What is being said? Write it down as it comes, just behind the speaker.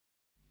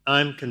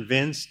I'm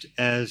convinced,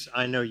 as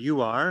I know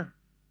you are,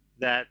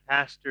 that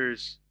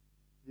pastors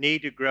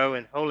need to grow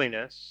in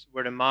holiness.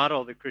 We're to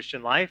model the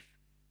Christian life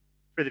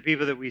for the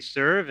people that we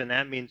serve, and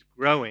that means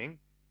growing.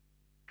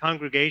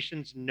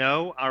 Congregations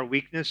know our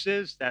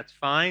weaknesses. That's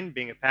fine.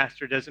 Being a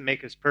pastor doesn't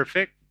make us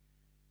perfect.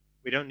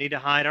 We don't need to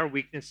hide our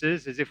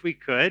weaknesses as if we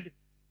could.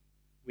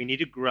 We need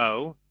to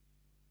grow.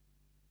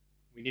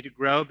 We need to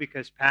grow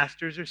because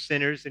pastors are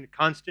sinners in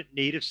constant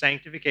need of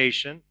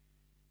sanctification.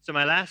 So,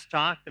 my last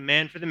talk, The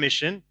Man for the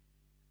Mission,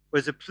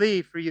 was a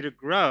plea for you to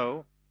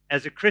grow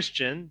as a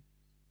Christian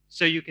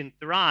so you can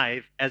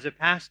thrive as a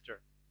pastor.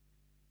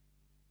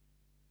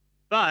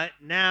 But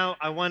now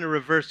I want to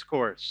reverse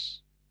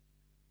course.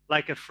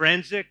 Like a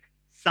forensic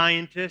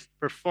scientist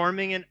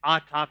performing an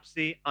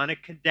autopsy on a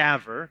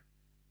cadaver,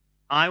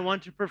 I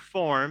want to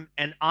perform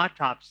an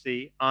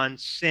autopsy on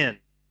sin.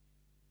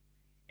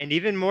 And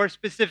even more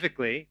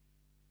specifically,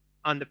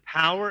 on the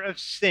power of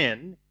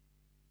sin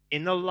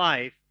in the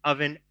life of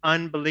an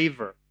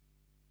unbeliever.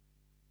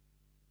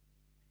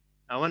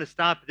 I want to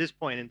stop at this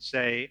point and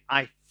say,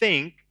 I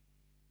think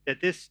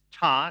that this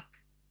talk,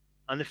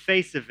 on the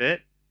face of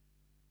it,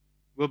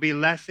 will be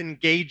less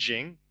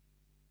engaging,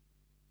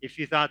 if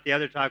you thought the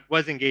other talk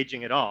was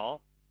engaging at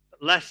all,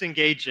 but less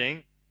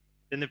engaging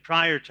than the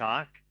prior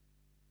talk.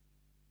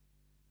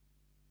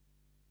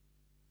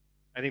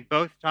 I think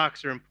both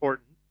talks are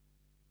important.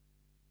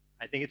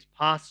 I think it's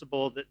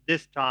possible that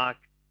this talk,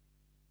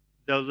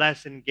 though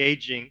less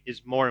engaging,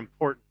 is more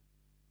important.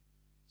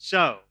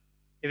 So,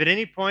 if at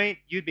any point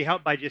you'd be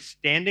helped by just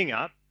standing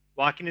up,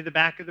 walking to the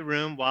back of the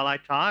room while I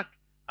talk,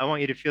 I want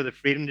you to feel the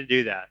freedom to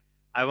do that.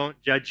 I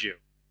won't judge you.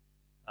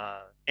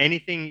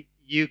 Anything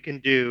you can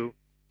do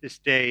to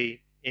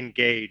stay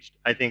engaged,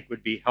 I think,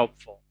 would be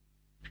helpful.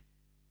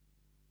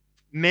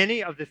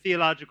 Many of the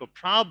theological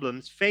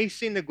problems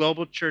facing the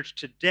global church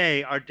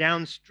today are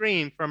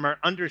downstream from our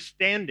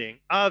understanding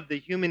of the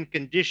human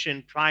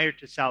condition prior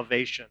to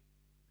salvation.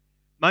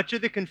 Much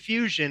of the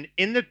confusion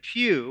in the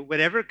pew,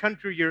 whatever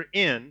country you're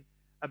in,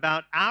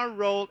 about our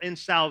role in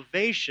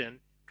salvation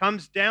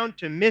comes down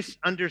to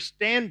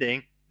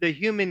misunderstanding the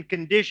human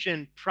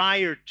condition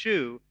prior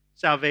to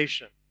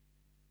salvation.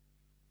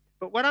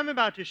 But what I'm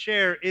about to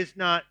share is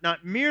not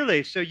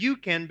merely so you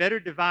can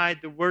better divide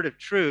the word of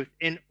truth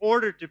in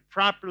order to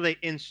properly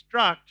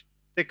instruct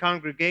the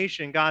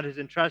congregation God has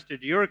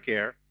entrusted to your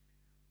care.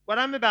 What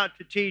I'm about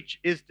to teach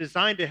is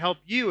designed to help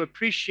you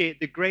appreciate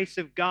the grace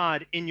of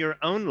God in your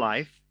own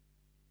life.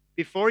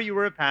 Before you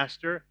were a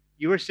pastor,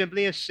 you were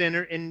simply a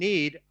sinner in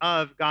need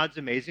of God's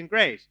amazing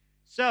grace.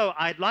 So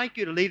I'd like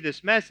you to leave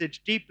this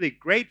message deeply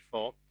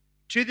grateful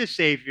to the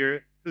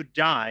Savior who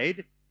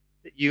died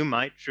that you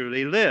might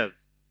truly live.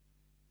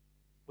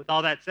 With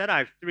all that said, I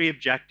have three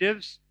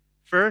objectives.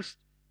 First,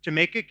 to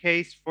make a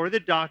case for the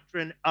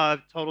doctrine of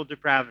total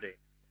depravity.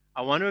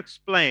 I want to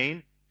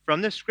explain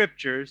from the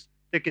scriptures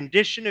the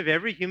condition of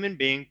every human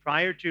being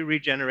prior to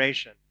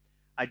regeneration.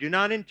 I do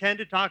not intend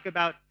to talk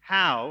about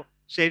how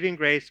saving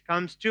grace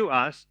comes to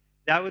us.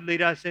 That would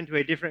lead us into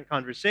a different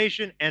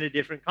conversation and a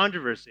different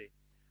controversy.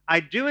 I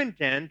do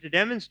intend to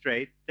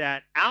demonstrate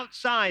that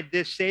outside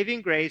this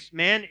saving grace,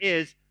 man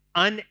is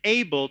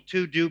unable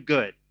to do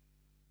good.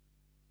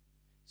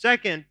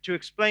 Second, to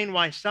explain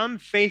why some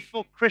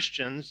faithful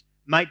Christians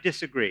might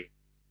disagree.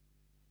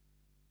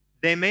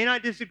 They may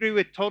not disagree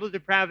with total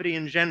depravity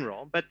in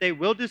general, but they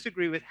will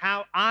disagree with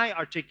how I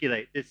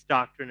articulate this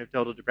doctrine of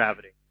total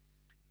depravity.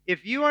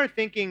 If you are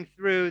thinking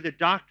through the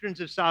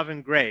doctrines of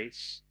sovereign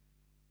grace,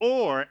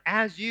 or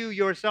as you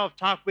yourself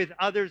talk with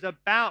others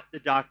about the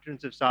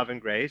doctrines of sovereign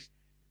grace,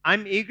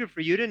 I'm eager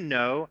for you to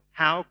know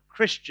how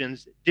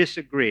Christians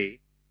disagree.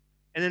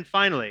 And then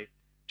finally,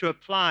 to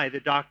apply the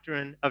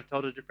doctrine of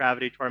total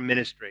depravity to our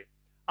ministry.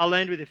 I'll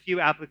end with a few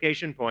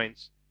application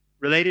points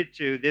related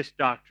to this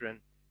doctrine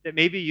that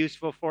may be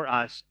useful for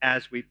us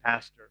as we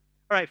pastor.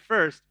 All right,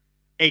 first,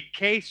 a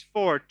case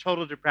for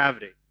total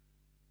depravity.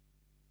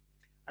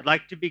 I'd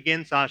like to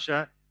begin,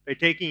 Sasha, by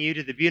taking you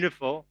to the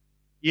beautiful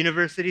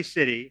university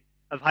city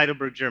of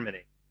Heidelberg,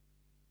 Germany.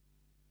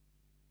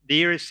 The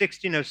year is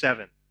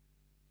 1607,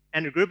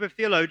 and a group of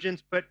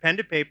theologians put pen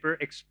to paper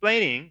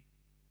explaining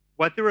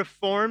what the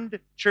Reformed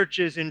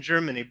churches in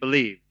Germany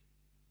believed.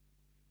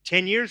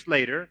 10 years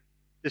later,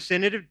 the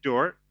Synod of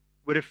Dort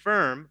would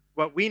affirm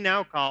what we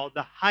now call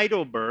the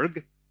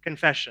Heidelberg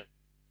Confession.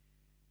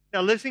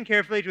 Now, listen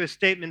carefully to a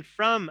statement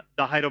from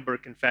the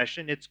Heidelberg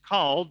Confession. It's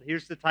called,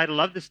 here's the title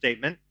of the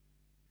statement,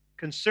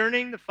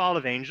 Concerning the Fall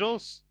of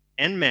Angels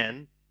and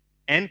Men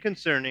and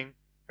Concerning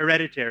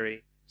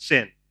Hereditary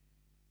Sin.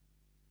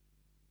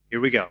 Here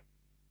we go.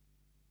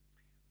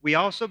 We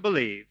also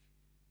believe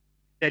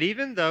that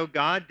even though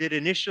God did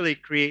initially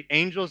create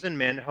angels and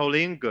men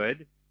holy and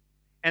good,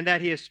 and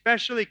that he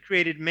especially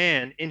created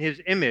man in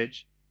his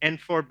image and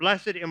for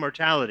blessed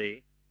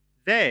immortality,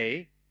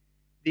 they,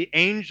 the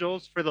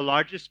angels for the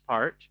largest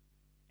part,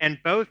 and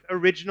both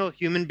original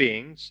human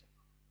beings,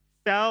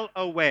 fell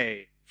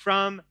away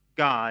from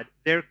God,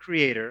 their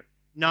creator,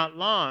 not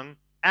long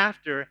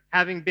after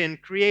having been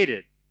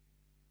created.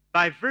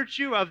 By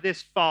virtue of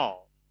this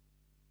fall,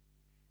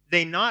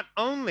 they not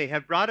only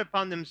have brought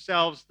upon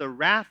themselves the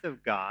wrath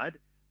of God,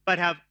 but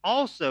have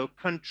also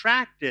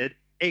contracted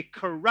a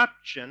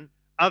corruption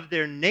of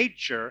their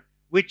nature,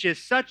 which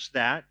is such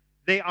that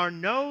they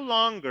no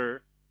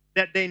longer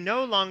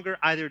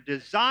either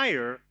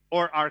desire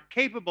or are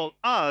capable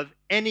of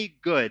any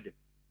good.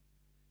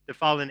 The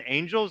fallen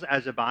angels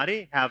as a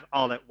body have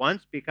all at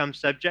once become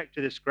subject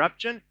to this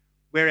corruption,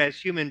 whereas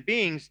human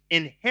beings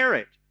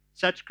inherit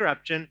such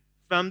corruption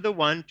from the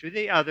one to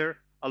the other,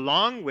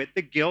 along with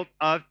the guilt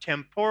of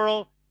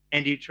temporal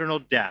and eternal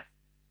death.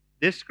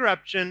 This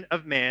corruption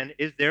of man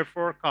is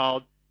therefore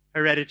called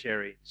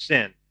hereditary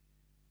sin.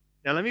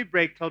 Now let me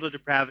break total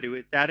depravity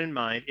with that in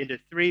mind into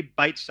 3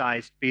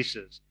 bite-sized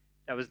pieces.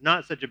 That was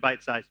not such a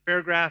bite-sized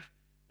paragraph.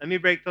 Let me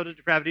break total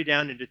depravity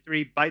down into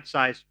 3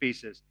 bite-sized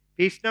pieces.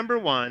 Piece number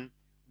 1,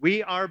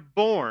 we are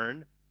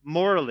born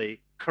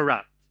morally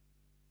corrupt.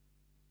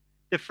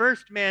 The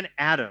first man,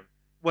 Adam,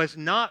 was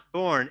not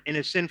born in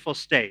a sinful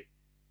state.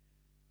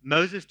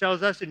 Moses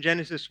tells us in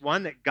Genesis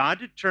 1 that God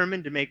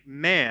determined to make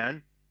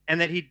man and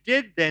that he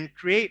did then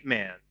create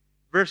man.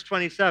 Verse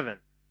 27,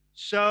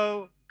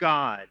 so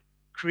God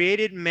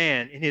created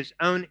man in his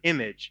own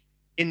image.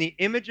 In the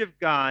image of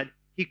God,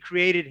 he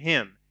created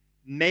him.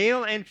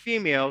 Male and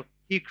female,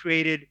 he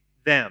created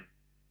them.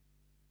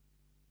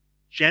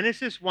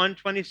 Genesis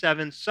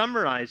 1:27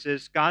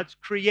 summarizes God's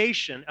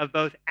creation of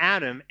both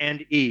Adam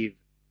and Eve.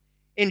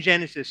 In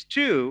Genesis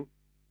 2,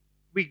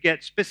 we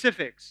get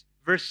specifics.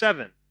 Verse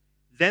 7,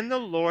 then the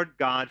Lord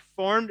God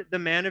formed the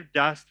man of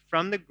dust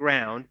from the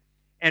ground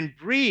and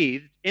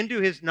breathed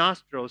into his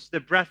nostrils the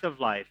breath of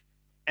life,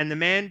 and the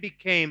man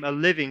became a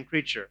living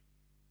creature.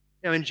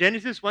 Now in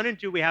Genesis 1 and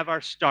 2, we have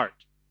our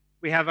start.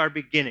 We have our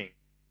beginning.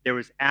 There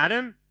was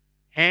Adam,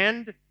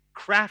 hand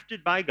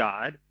crafted by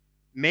God,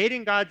 made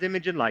in God's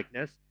image and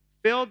likeness,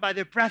 filled by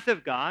the breath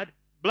of God,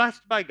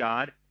 blessed by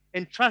God,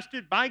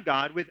 entrusted by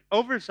God with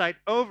oversight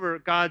over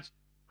God's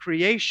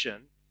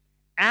creation.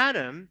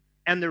 Adam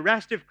and the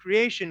rest of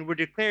creation were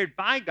declared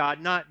by God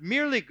not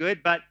merely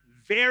good, but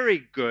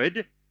very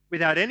good,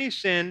 without any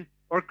sin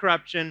or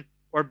corruption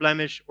or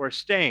blemish or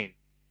stain.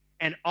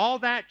 And all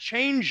that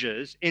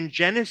changes in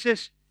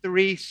Genesis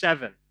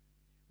 3:7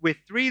 with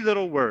 3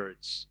 little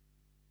words.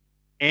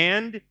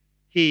 And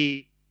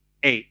he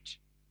ate.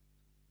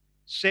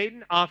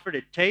 Satan offered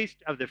a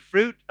taste of the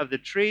fruit of the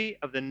tree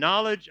of the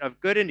knowledge of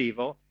good and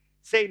evil.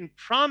 Satan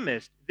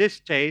promised this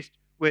taste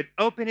would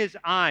open his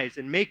eyes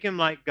and make him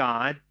like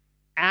God.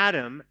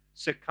 Adam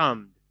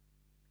succumbed.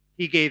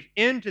 He gave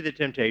in to the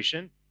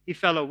temptation. He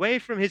fell away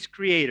from his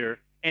creator,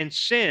 and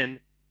sin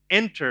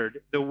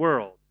entered the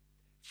world.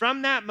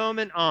 From that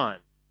moment on,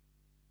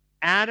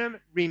 Adam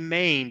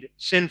remained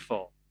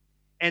sinful.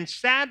 And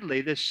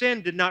sadly, the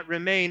sin did not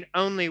remain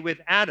only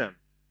with Adam.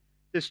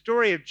 The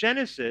story of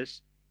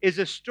Genesis is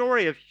a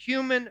story of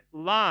human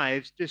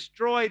lives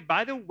destroyed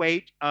by the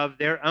weight of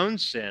their own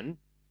sin,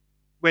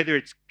 whether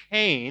it's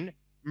Cain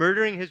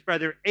murdering his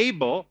brother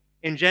Abel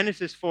in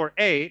Genesis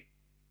 4:8,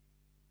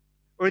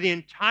 or the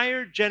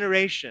entire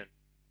generation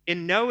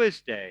in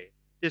Noah's day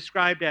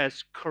described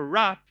as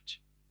corrupt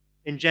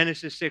in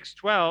Genesis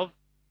 6:12,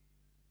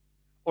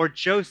 or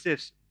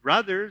Joseph's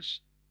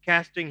brothers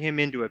casting him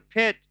into a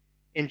pit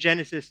in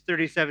Genesis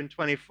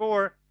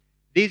 37:24.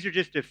 These are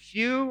just a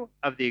few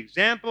of the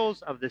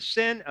examples of the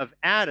sin of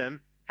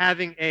Adam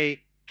having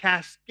a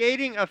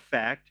cascading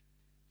effect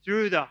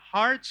through the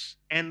hearts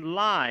and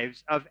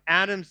lives of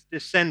Adam's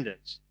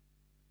descendants,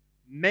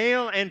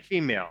 male and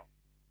female,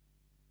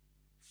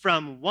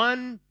 from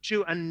one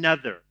to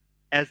another,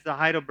 as the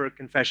Heidelberg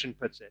Confession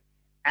puts it.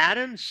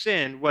 Adam's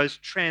sin was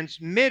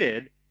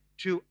transmitted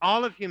to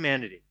all of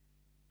humanity.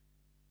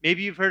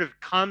 Maybe you've heard of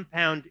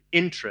compound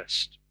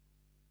interest.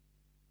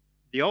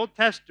 The Old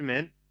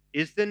Testament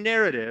is the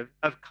narrative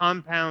of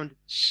compound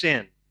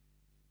sin.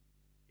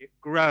 It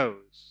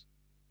grows,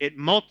 it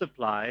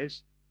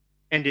multiplies,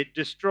 and it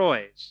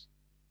destroys.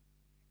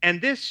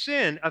 And this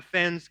sin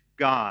offends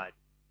God.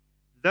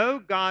 Though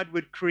God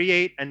would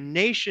create a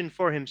nation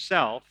for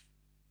himself,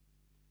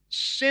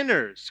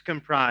 sinners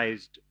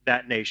comprised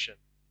that nation.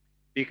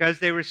 Because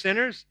they were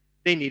sinners,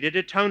 they needed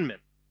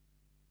atonement.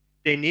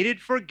 They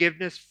needed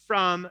forgiveness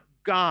from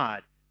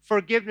God,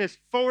 forgiveness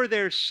for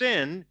their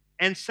sin,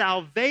 and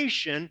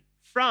salvation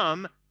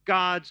from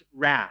God's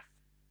wrath.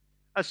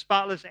 A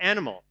spotless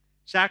animal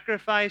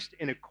sacrificed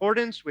in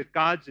accordance with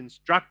God's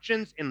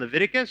instructions in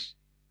Leviticus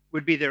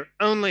would be their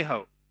only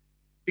hope,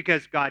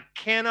 because God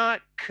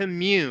cannot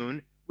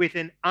commune with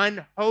an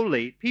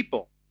unholy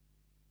people.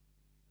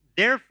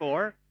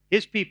 Therefore,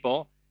 his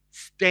people,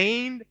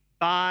 stained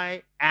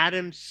by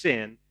Adam's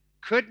sin,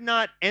 could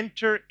not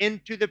enter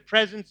into the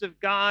presence of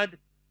God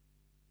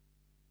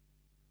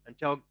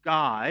until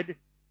God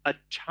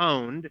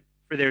atoned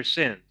for their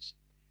sins.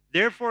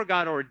 Therefore,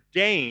 God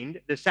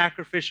ordained the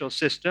sacrificial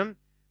system,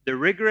 the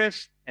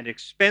rigorous and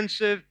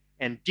expensive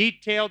and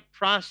detailed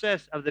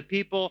process of the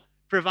people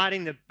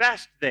providing the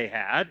best they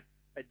had,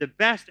 the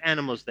best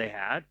animals they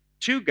had,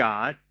 to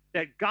God,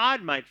 that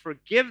God might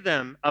forgive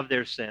them of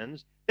their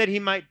sins, that he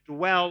might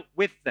dwell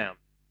with them.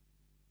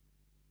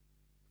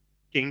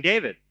 King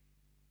David,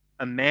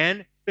 a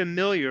man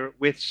familiar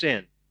with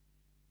sin,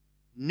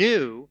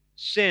 knew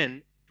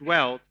sin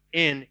dwelt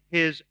in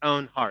his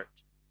own heart.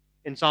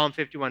 In Psalm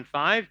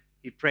 51:5,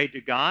 he prayed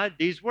to God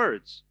these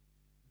words,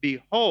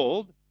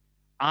 "Behold,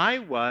 I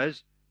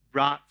was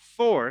brought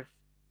forth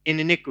in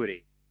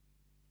iniquity,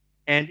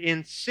 and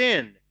in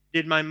sin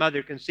did my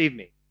mother conceive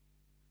me."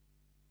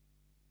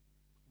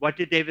 What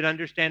did David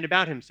understand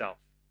about himself?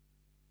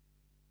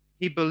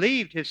 He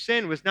believed his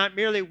sin was not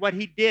merely what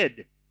he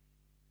did,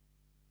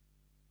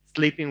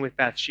 sleeping with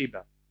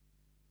Bathsheba,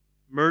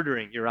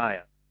 murdering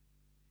Uriah.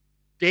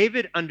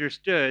 David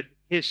understood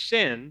his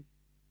sin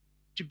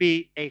to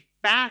be a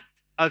fact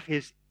of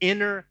his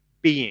inner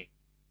being,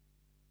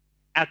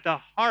 at the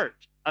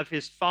heart of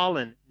his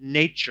fallen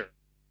nature,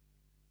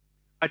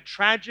 a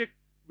tragic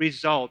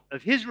result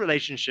of his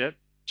relationship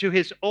to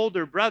his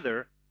older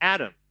brother,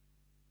 Adam.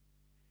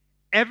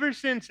 Ever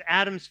since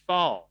Adam's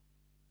fall,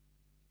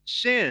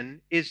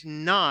 sin is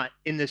not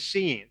in the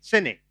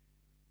sinning,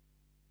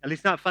 at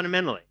least not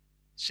fundamentally.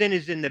 Sin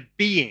is in the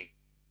being,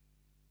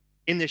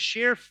 in the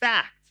sheer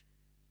fact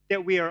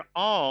that we are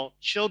all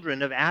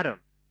children of Adam.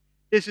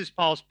 This is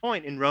Paul's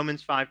point in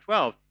Romans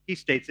 5:12. He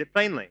states it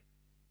plainly.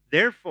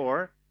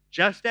 Therefore,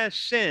 just as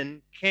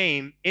sin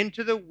came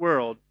into the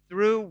world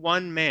through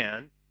one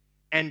man,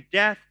 and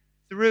death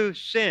through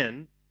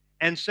sin,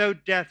 and so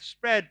death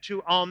spread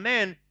to all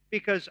men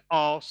because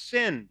all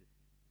sinned.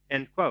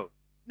 End quote.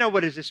 Now,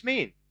 what does this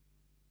mean?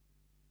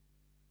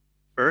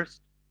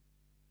 First,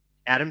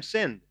 Adam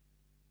sinned.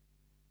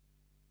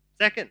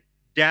 Second,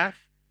 death,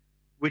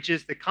 which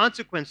is the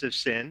consequence of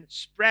sin,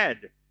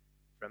 spread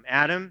from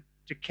Adam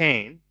to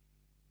Cain.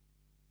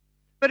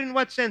 But in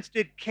what sense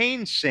did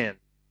Cain sin?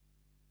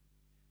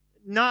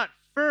 Not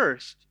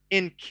first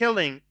in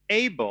killing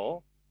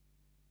Abel.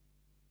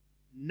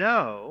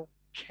 No,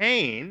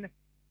 Cain,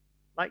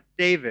 like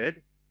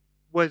David,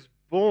 was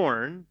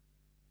born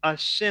a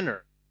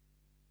sinner.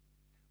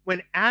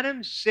 When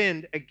Adam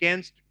sinned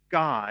against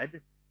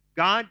God,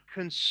 God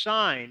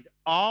consigned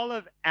all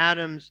of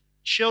Adam's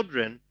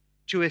children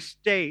to a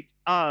state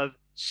of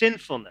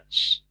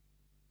sinfulness.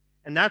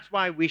 And that's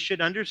why we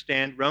should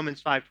understand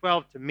Romans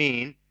 5:12 to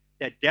mean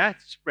that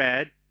death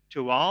spread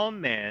to all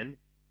men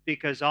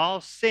because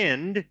all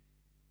sinned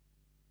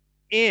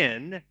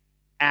in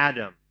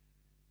Adam.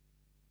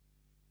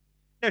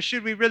 Now,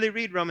 should we really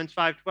read Romans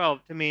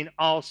 5:12 to mean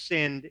all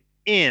sinned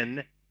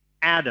in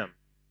Adam?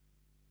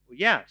 Well,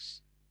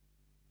 yes.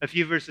 A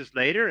few verses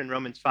later in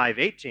Romans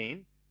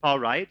 5:18, Paul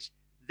writes,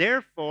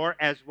 "Therefore,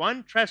 as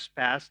one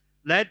trespass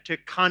led to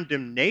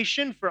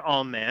condemnation for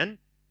all men,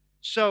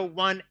 so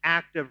one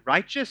act of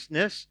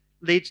righteousness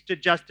leads to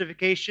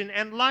justification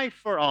and life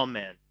for all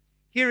men."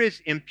 Here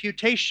is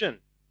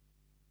imputation.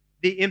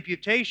 The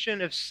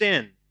imputation of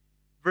sin.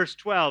 Verse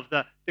 12,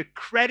 the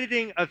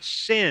crediting of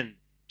sin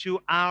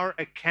to our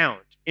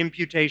account,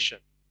 imputation.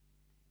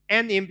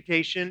 And the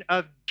imputation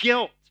of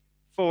guilt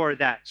for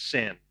that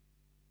sin.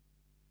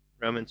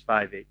 Romans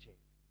 5:18.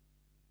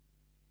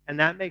 And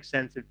that makes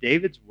sense of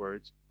David's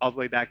words all the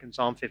way back in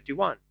Psalm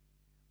 51.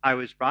 I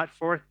was brought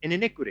forth in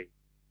iniquity,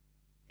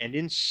 and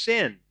in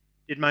sin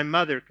did my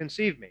mother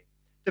conceive me.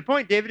 The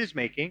point David is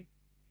making,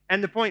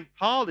 and the point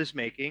Paul is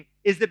making,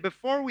 is that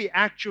before we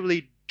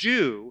actually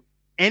do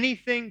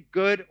anything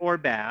good or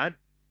bad,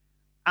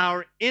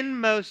 our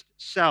inmost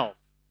self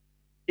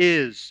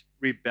is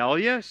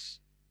rebellious,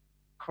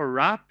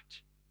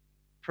 corrupt,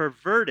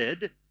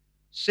 perverted,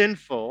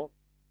 sinful,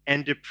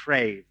 and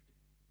depraved.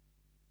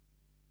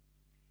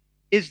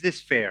 Is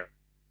this fair?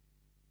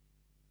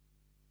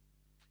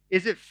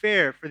 Is it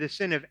fair for the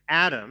sin of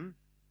Adam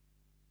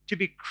to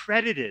be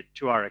credited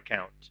to our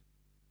account?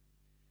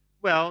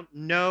 Well,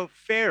 no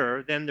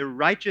fairer than the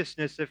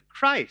righteousness of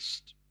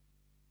Christ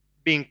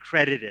being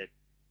credited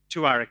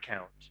to our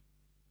account.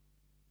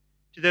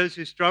 To those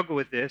who struggle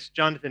with this,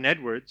 Jonathan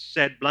Edwards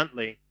said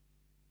bluntly,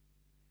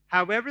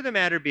 "However the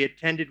matter be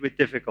attended with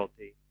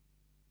difficulty,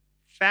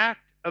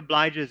 fact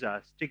obliges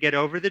us to get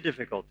over the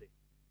difficulty,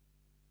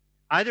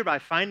 either by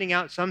finding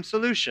out some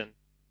solution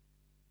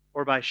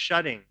or by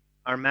shutting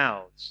our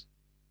mouths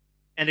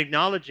and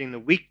acknowledging the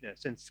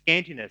weakness and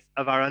scantiness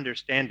of our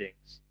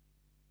understandings."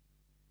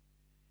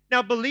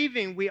 Now,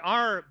 believing we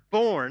are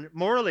born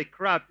morally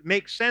corrupt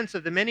makes sense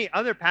of the many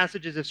other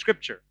passages of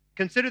Scripture.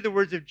 Consider the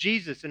words of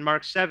Jesus in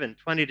Mark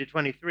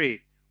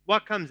 7:20-23.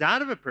 What comes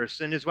out of a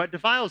person is what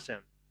defiles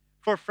him.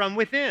 For from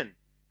within,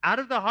 out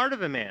of the heart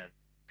of a man,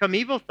 come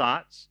evil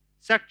thoughts,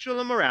 sexual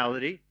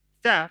immorality,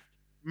 theft,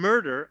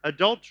 murder,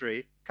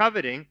 adultery,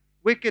 coveting,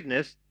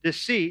 wickedness,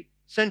 deceit,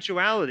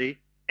 sensuality,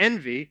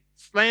 envy,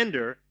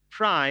 slander,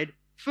 pride,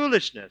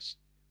 foolishness.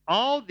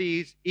 All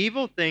these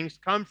evil things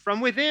come from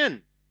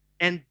within,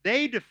 and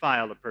they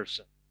defile a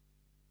person.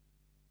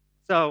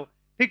 So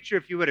picture,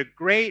 if you would,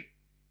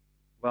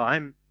 well,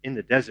 I'm in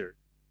the desert.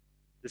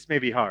 This may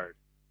be hard.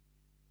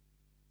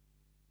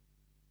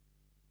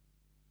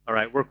 All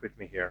right, work with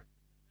me here.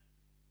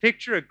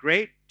 Picture a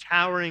great,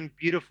 towering,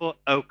 beautiful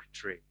oak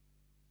tree.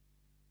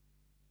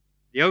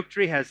 The oak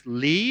tree has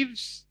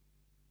leaves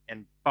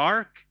and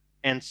bark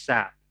and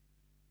sap.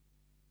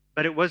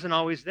 But it wasn't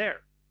always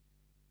there.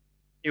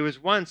 It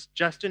was once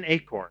just an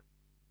acorn.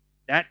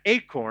 That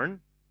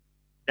acorn,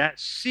 that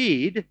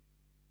seed,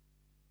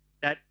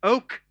 that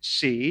oak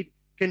seed,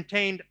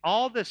 contained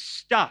all the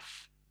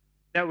stuff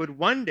that would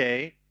one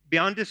day be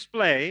on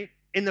display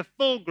in the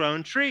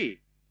full-grown tree.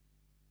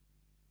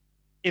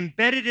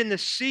 Embedded in the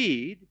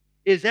seed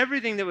is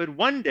everything that would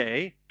one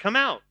day come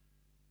out.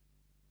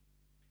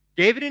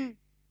 David and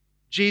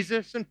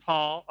Jesus and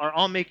Paul are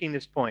all making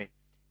this point.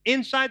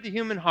 Inside the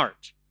human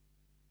heart,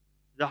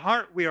 the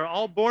heart we are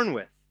all born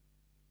with,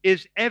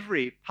 is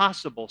every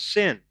possible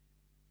sin.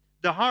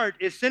 The heart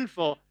is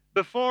sinful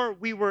before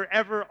we were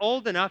ever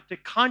old enough to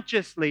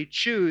consciously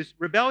choose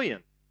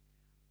rebellion.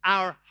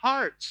 Our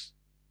hearts,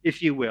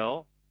 if you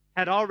will,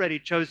 had already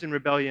chosen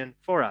rebellion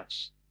for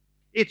us.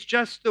 It's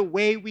just the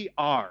way we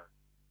are.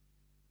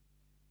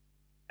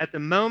 At the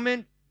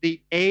moment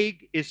the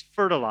egg is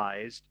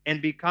fertilized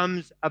and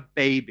becomes a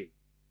baby,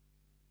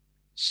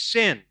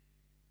 sin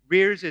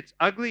rears its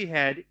ugly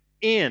head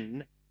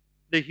in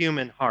the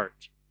human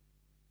heart.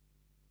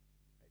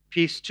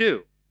 Piece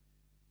 2.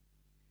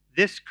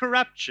 This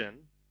corruption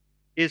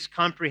is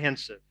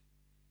comprehensive.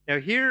 Now,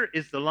 here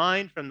is the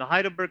line from the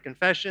Heidelberg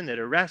Confession that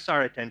arrests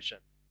our attention.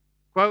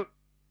 Quote,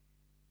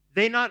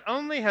 "They not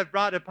only have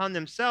brought upon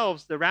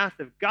themselves the wrath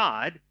of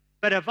God,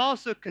 but have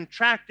also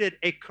contracted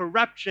a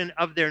corruption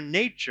of their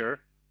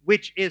nature,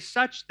 which is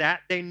such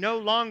that they no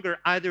longer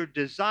either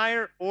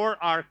desire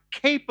or are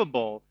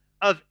capable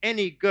of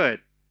any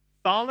good."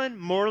 Fallen,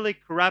 morally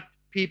corrupt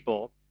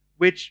people,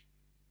 which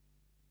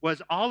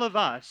was all of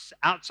us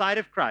outside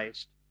of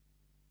Christ,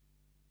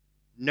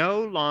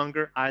 no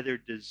longer either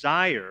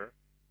desire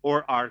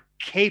or are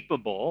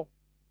capable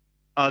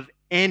of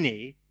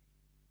any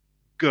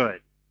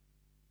good.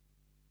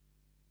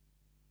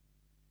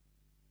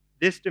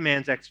 This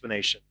demands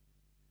explanation.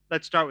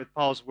 Let's start with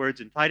Paul's words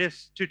in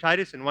Titus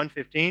in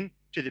 1:15.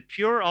 To the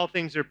pure, all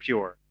things are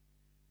pure,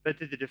 but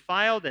to the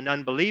defiled and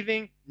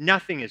unbelieving,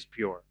 nothing is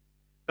pure.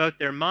 Both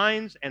their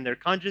minds and their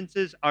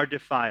consciences are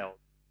defiled.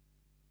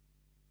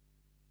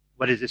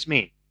 What does this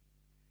mean?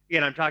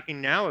 Again, I'm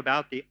talking now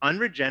about the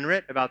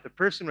unregenerate, about the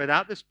person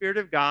without the Spirit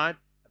of God,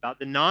 about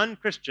the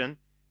non-Christian.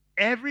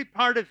 Every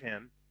part of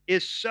him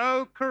is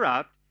so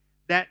corrupt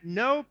that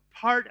no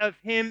part of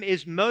him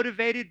is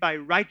motivated by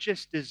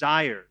righteous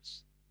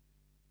desires.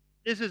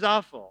 This is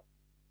awful,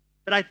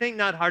 but I think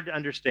not hard to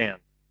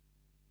understand.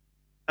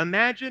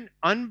 Imagine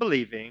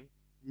unbelieving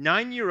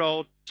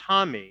 9-year-old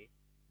Tommy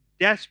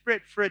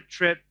desperate for a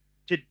trip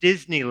to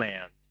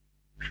Disneyland.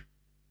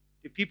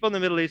 Do people in the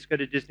Middle East go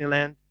to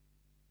Disneyland?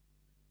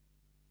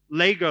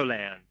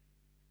 Legoland.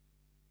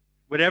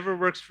 Whatever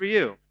works for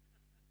you.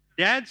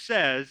 Dad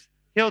says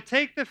he'll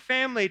take the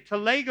family to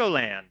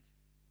Legoland,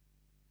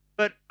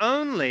 but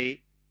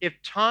only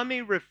if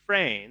Tommy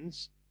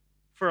refrains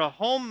for a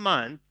whole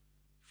month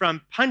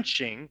from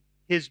punching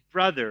his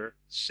brother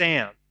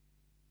Sam.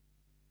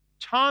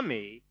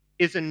 Tommy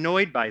is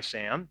annoyed by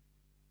Sam.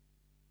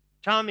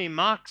 Tommy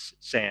mocks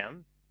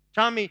Sam.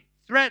 Tommy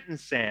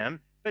threatens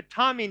Sam, but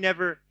Tommy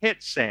never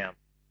hits Sam.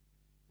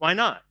 Why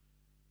not?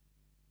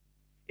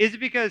 Is it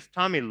because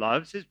Tommy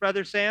loves his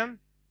brother Sam?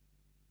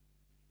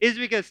 Is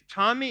it because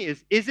Tommy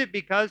is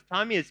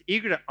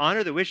eager to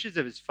honor the wishes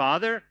of his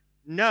father?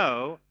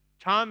 No,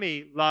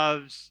 Tommy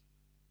loves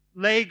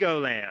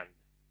Legoland.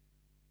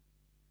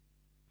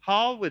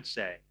 Paul would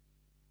say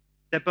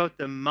that both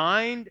the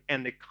mind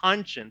and the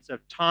conscience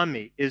of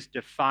Tommy is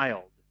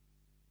defiled.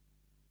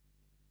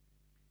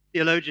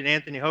 Theologian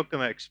Anthony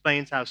Hoekema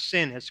explains how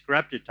sin has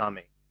corrupted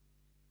Tommy.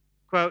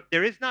 Quote,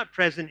 "There is not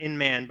present in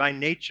man by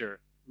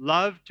nature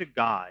love to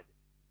God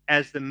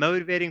as the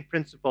motivating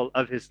principle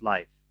of his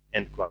life,"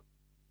 end quote.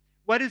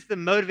 What is the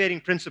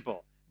motivating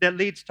principle that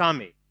leads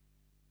Tommy?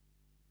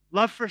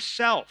 Love for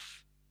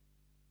self.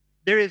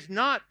 There is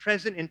not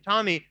present in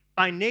Tommy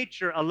by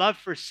nature a love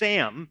for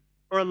Sam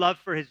or a love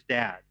for his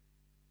dad.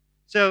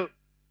 So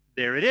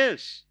there it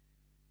is.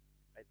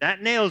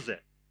 That nails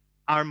it.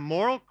 Our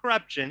moral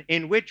corruption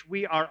in which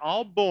we are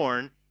all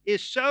born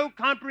is so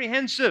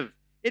comprehensive.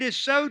 It is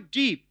so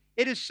deep.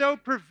 It is so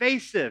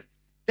pervasive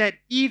that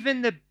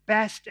even the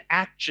best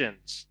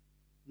actions,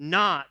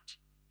 not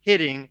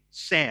hitting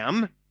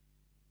Sam,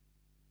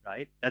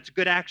 right? That's a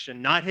good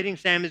action. Not hitting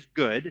Sam is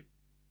good,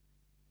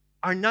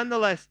 are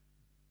nonetheless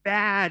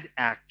bad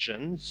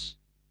actions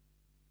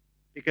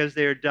because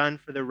they are done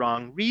for the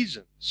wrong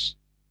reasons.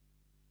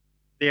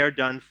 They are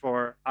done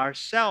for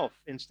ourself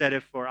instead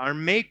of for our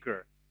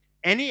Maker.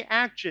 Any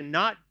action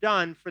not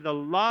done for the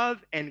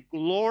love and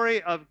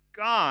glory of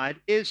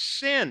God is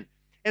sin.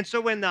 And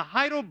so when the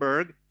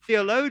Heidelberg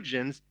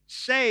theologians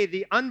say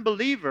the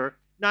unbeliever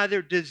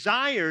neither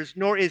desires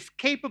nor is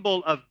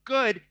capable of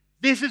good,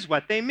 this is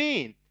what they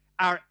mean.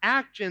 Our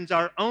actions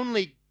are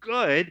only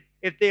good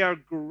if they are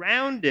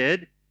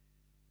grounded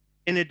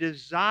in a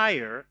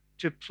desire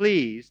to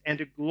please and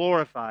to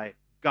glorify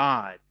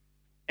God.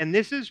 And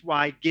this is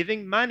why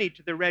giving money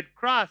to the Red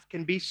Cross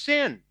can be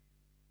sin.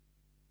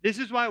 This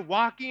is why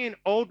walking an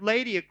old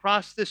lady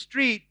across the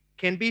street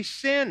can be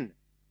sin.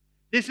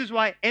 This is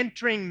why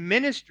entering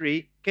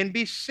ministry can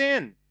be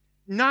sin.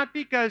 Not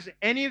because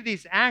any of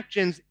these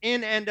actions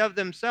in and of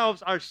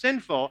themselves are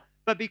sinful,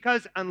 but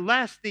because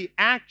unless the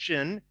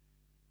action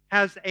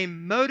has a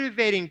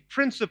motivating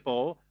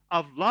principle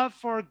of love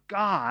for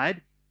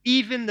God,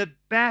 even the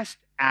best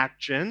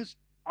actions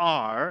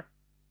are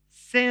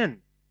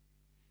sin.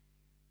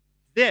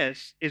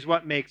 This is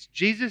what makes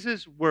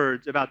Jesus'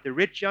 words about the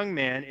rich young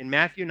man in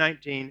Matthew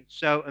 19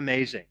 so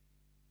amazing.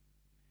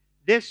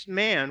 This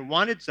man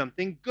wanted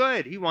something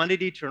good. He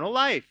wanted eternal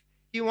life.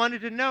 He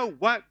wanted to know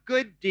what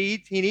good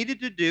deeds he needed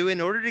to do in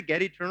order to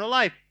get eternal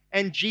life.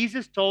 And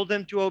Jesus told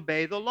him to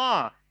obey the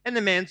law. And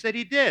the man said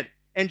he did.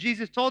 And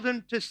Jesus told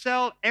him to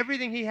sell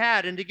everything he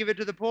had and to give it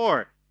to the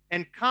poor.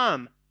 And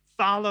come,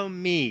 follow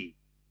me,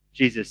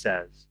 Jesus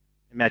says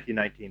in Matthew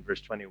 19,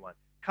 verse 21.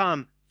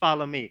 Come,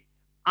 follow me.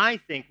 I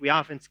think we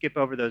often skip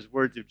over those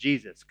words of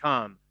Jesus.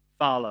 Come,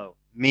 follow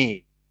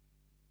me.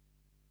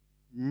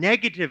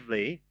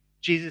 Negatively,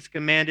 Jesus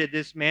commanded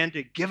this man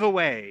to give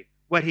away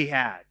what he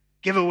had.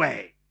 Give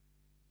away.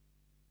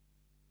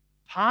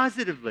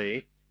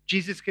 Positively,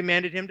 Jesus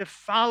commanded him to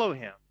follow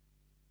him.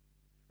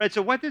 Right,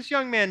 so what this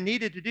young man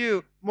needed to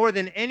do more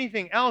than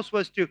anything else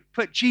was to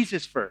put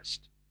Jesus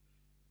first.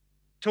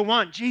 To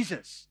want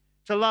Jesus.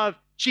 To love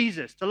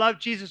Jesus. To love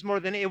Jesus more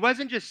than... It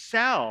wasn't just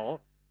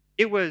sell.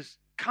 It was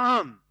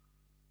come.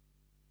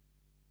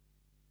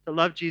 To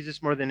love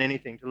Jesus more than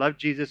anything. To love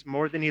Jesus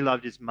more than he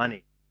loved his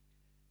money.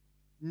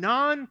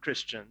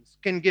 Non-Christians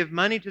can give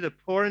money to the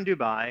poor in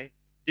Dubai,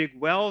 dig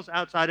wells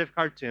outside of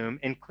Khartoum,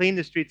 and clean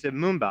the streets of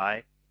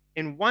Mumbai.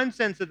 In one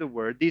sense of the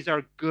word, these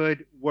are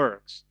good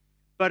works.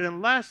 But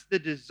unless the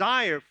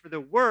desire for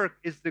the work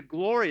is the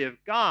glory of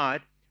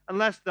God,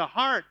 unless the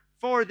heart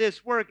for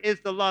this work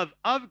is the love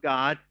of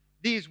God,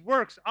 these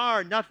works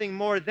are nothing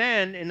more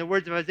than, in the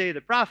words of Isaiah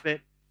the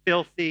prophet,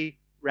 filthy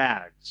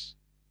rags.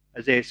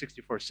 Isaiah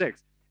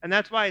 64:6. And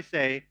that's why I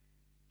say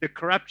the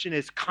corruption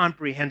is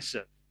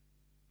comprehensive.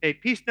 Okay,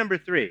 piece number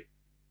 3.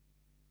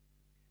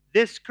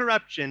 This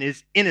corruption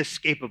is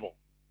inescapable.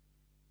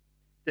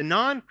 The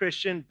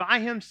non-Christian by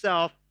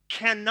himself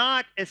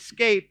cannot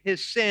escape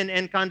his sin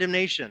and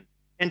condemnation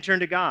and turn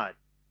to God.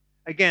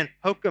 Again,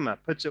 Hokema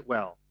puts it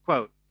well,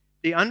 quote,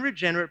 the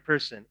unregenerate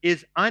person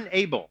is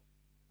unable,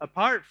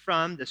 apart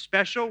from the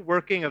special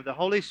working of the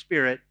Holy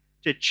Spirit,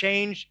 to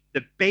change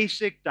the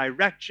basic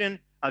direction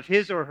of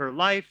his or her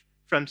life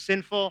from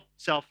sinful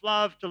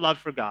self-love to love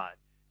for God.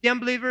 The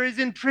unbeliever is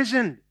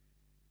imprisoned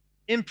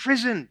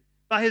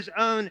by his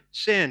own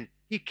sin.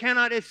 He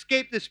cannot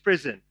escape this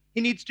prison.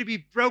 He needs to be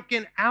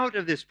broken out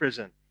of this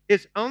prison.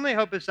 His only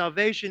hope of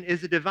salvation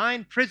is a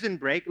divine prison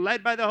break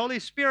led by the Holy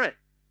Spirit.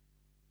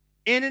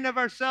 In and of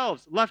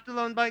ourselves, left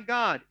alone by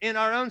God, in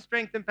our own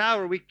strength and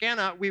power,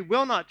 we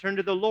will not turn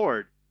to the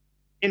Lord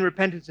in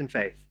repentance and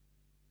faith.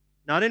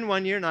 Not in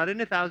 1 year, not in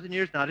 1,000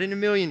 years, not in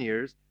 1,000,000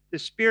 years. The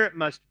Spirit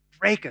must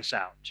break us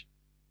out.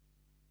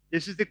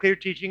 This is the clear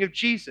teaching of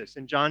Jesus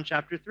in John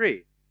chapter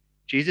 3.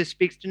 Jesus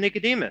speaks to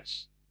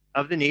Nicodemus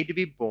of the need to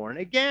be born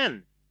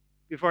again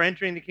before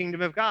entering the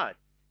kingdom of God.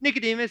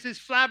 Nicodemus is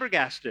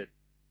flabbergasted.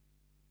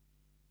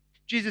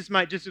 Jesus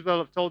might just as well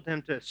have told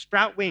him to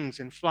sprout wings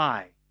and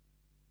fly.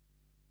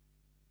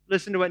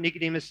 Listen to what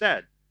Nicodemus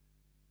said.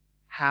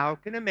 How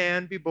can a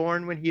man be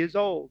born when he is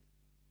old?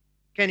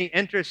 Can he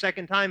enter a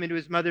second time into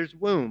his mother's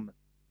womb?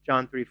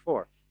 John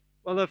 3:4.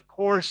 Well, of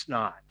course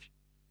not.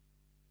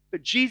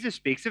 But Jesus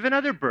speaks of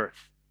another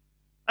birth,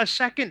 a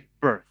second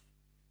birth.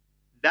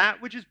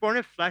 That which is born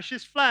of flesh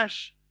is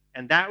flesh,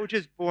 and that which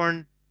is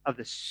born of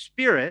the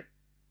Spirit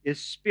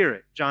is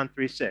spirit. John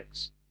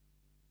 3:6.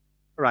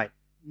 All right.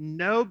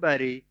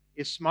 Nobody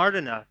is smart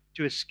enough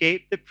to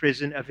escape the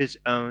prison of his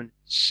own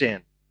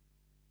sin.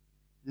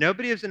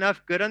 Nobody has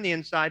enough good on the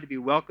inside to be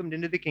welcomed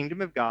into the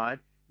kingdom of God.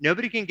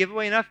 Nobody can give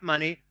away enough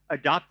money,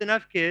 adopt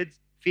enough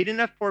kids, feed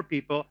enough poor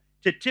people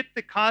to tip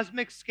the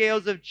cosmic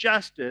scales of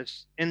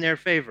justice in their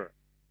favor.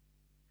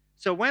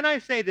 So when I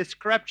say this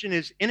corruption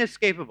is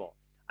inescapable,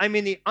 I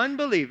mean the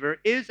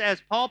unbeliever is,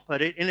 as Paul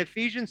put it in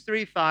Ephesians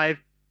 3:5,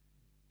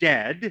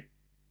 dead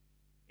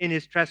in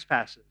his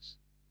trespasses.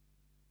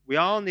 We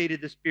all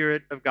needed the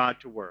Spirit of God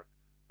to work.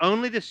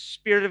 Only the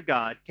Spirit of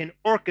God can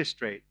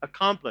orchestrate,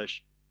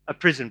 accomplish a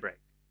prison break.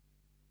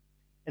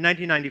 In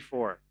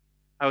 1994,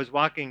 I was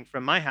walking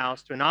from my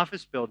house to an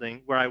office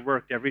building where I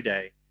worked every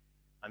day.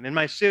 I'm in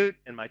my suit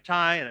and my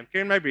tie, and I'm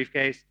carrying my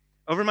briefcase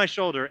over my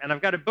shoulder, and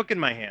I've got a book in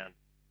my hand.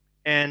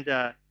 And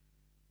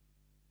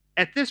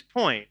at this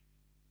point,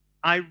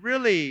 I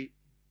really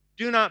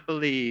do not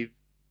believe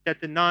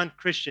that the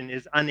non-Christian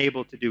is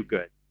unable to do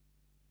good.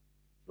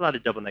 A lot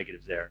of double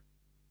negatives there.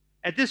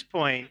 At this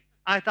point,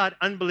 I thought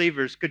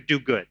unbelievers could do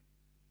good.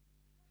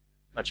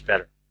 Much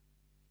better.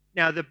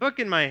 Now, the book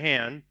in my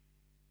hand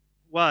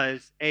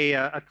was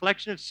a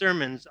collection of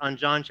sermons on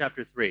John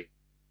chapter 3.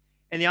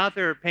 And the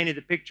author painted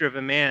the picture of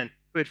a man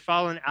who had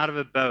fallen out of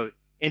a boat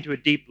into a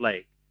deep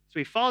lake. So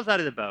he falls out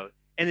of the boat,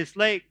 and this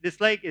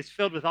lake is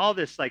filled with all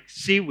this like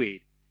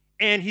seaweed.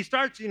 And he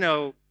starts, he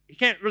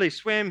can't really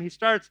swim. He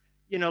starts,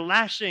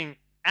 lashing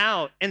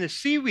out, and the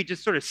seaweed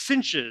just sort of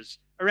cinches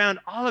around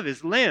all of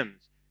his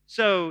limbs.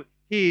 So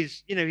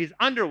he's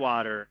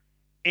underwater,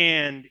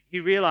 and he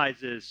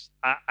realizes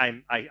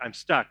I'm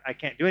stuck. I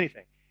can't do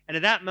anything. And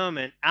at that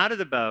moment, out of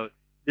the boat,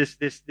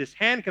 this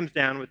hand comes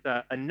down with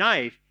a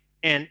knife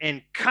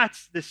and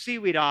cuts the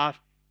seaweed off,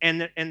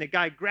 and the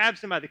guy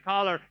grabs him by the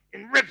collar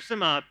and rips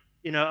him up,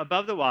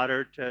 above the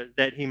water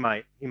that he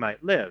might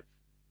live.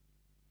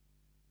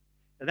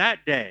 Now,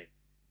 that day,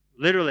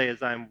 literally,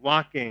 as I'm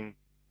walking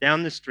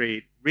down the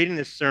street reading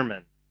this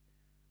sermon,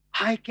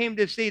 I came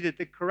to see that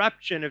the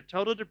corruption of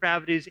total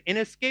depravity is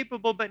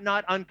inescapable but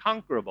not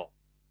unconquerable.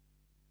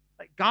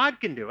 Like, God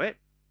can do it.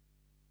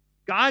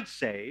 God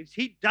saves.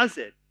 He does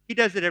it. He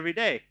does it every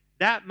day.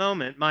 That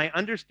moment, I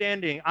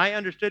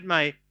understood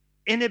my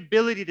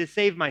inability to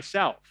save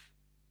myself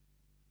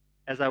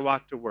as I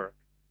walked to work.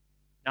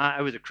 Now,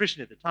 I was a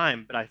Christian at the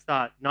time, but I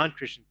thought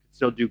non-Christians could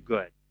still do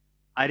good.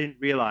 I didn't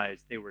realize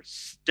they were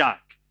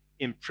stuck,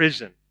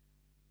 imprisoned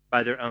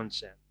by their own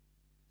sin.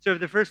 So for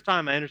the first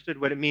time, I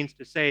understood what it means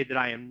to say that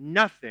I am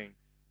nothing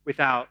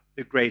without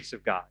the grace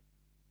of God.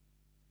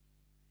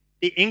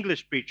 The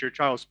English preacher,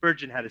 Charles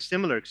Spurgeon, had a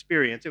similar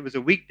experience. It was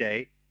a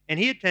weekday, and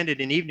he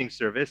attended an evening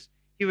service.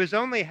 He was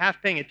only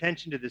half paying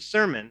attention to the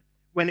sermon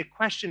when a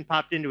question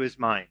popped into his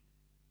mind.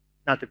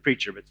 Not the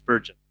preacher, but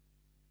Spurgeon.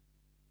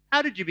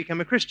 How did you become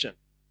a Christian?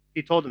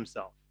 He told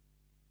himself.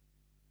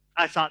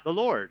 I sought the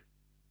Lord.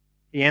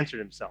 He answered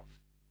himself.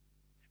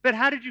 But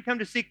how did you come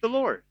to seek the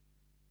Lord?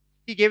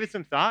 He gave it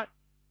some thought,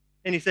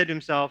 and he said to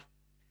himself,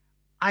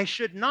 I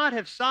should not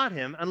have sought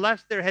him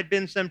unless there had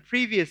been some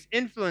previous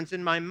influence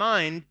in my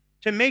mind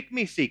to make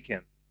me seek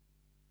him.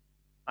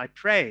 I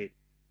prayed.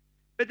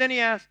 But then he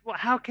asked, well,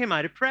 how came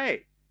I to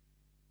pray?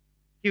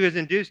 He was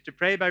induced to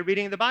pray by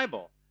reading the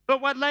Bible.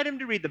 But what led him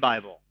to read the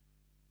Bible?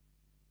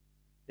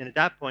 And at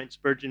that point,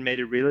 Spurgeon made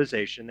a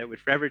realization that would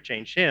forever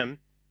change him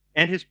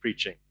and his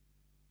preaching.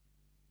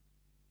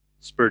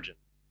 Spurgeon.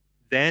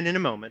 Then in a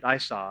moment, I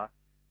saw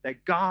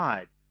that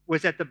God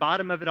was at the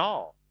bottom of it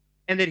all,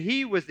 and that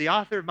he was the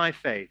author of my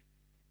faith.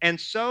 And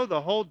so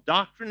the whole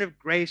doctrine of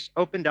grace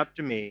opened up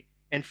to me,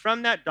 and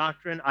from that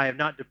doctrine I have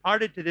not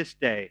departed to this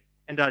day,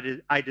 and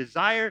I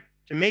desire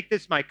to make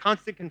this my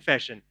constant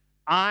confession.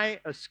 I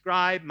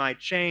ascribe my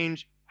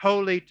change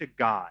wholly to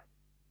God.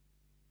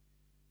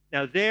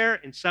 Now there,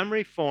 in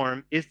summary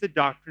form, is the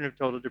doctrine of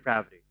total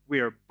depravity. We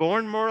are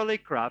born morally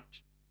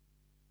corrupt.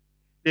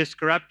 This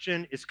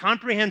corruption is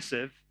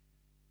comprehensive,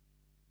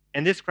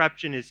 and this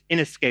corruption is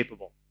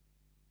inescapable.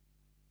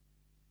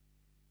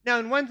 Now,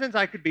 in one sense,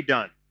 I could be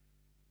done,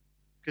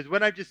 because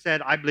what I just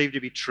said, I believe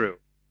to be true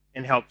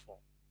and helpful.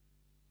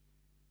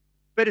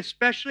 But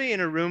especially in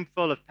a room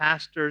full of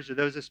pastors or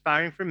those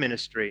aspiring for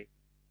ministry,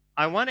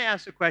 I want to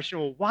ask the question,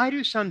 well, why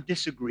do some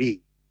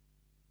disagree?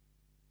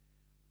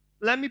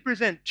 Let me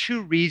present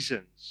two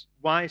reasons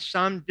why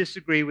some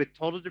disagree with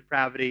total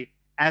depravity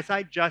as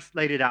I just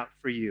laid it out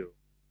for you.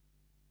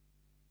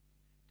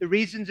 The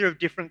reasons are of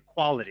different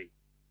quality,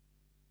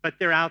 but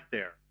they're out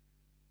there.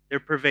 They're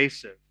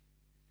pervasive.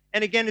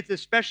 And again, it's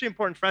especially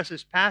important for us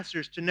as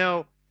pastors to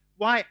know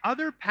why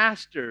other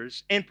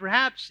pastors, and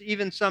perhaps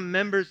even some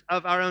members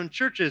of our own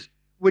churches,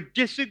 would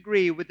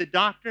disagree with the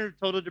doctrine of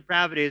total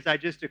depravity as I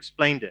just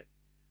explained it.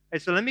 Okay,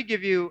 so let me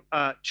give you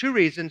two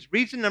reasons.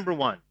 Reason number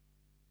one,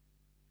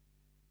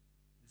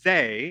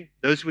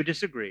 those who would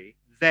disagree,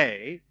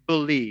 they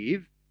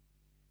believe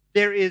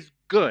there is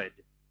good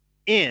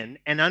in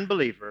an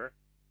unbeliever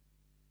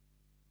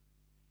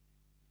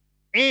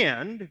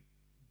and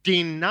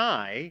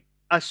deny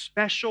a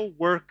special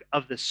work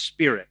of the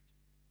Spirit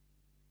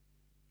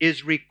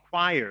is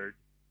required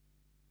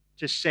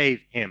to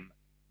save him,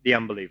 the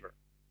unbeliever.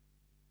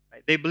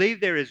 Right? They believe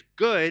there is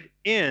good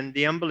in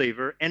the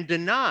unbeliever and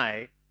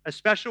deny a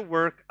special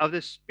work of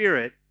the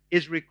Spirit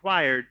is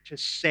required to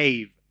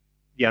save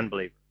the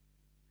unbeliever.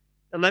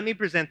 Now, let me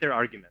present their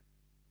argument.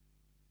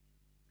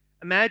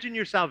 Imagine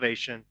your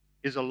salvation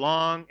is a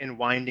long and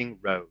winding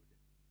road,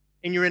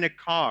 and you're in a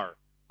car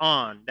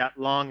on that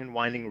long and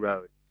winding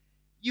road.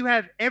 You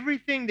have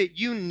everything that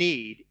you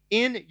need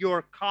in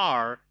your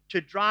car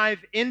to drive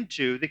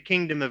into the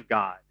kingdom of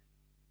God.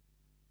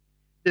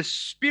 The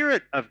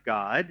Spirit of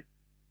God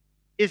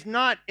is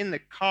not in the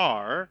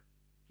car.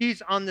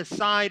 He's on the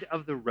side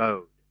of the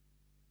road.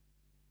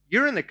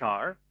 You're in the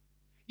car.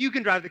 You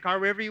can drive the car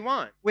wherever you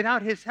want.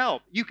 Without his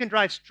help, you can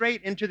drive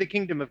straight into the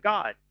kingdom of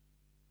God.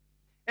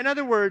 In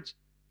other words,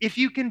 if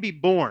you can be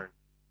born,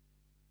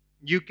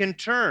 you can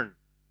turn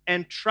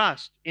and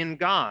trust in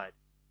God.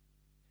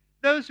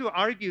 Those who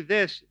argue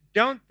this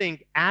don't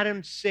think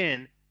Adam's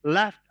sin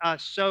left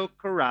us so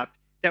corrupt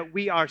that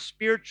we are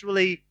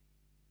spiritually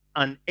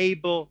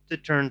unable to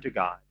turn to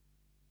God.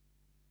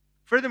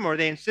 Furthermore,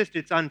 they insist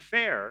it's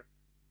unfair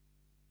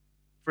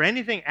for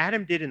anything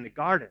Adam did in the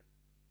garden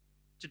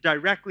to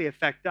directly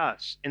affect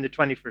us in the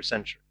 21st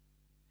century.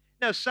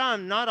 Now,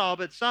 some, not all,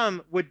 but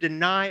some would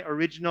deny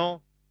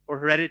original or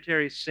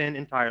hereditary sin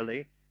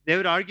entirely. They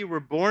would argue we're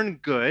born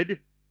good,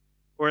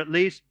 or at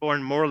least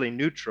born morally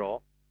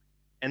neutral,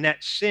 and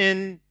that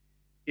sin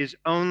is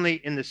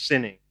only in the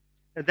sinning.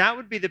 Now, that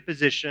would be the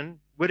position,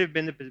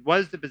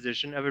 was the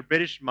position of a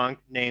British monk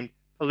named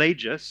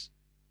Pelagius,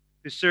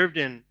 who served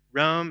in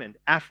Rome and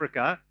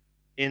Africa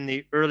in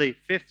the early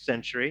 5th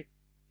century.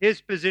 His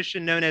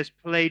position, known as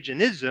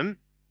Pelagianism,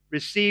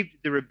 received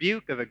the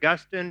rebuke of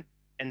Augustine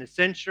and the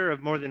censure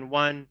of more than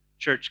one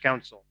church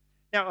council.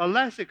 Now, a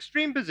less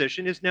extreme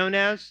position is known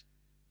as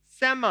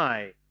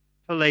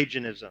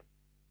semi-Pelagianism.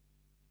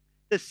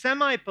 The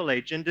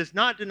semi-Pelagian does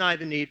not deny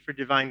the need for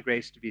divine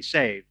grace to be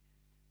saved,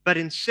 but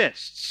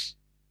insists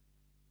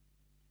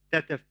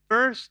that the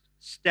first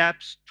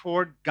steps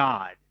toward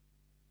God,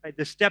 right,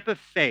 the step of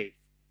faith,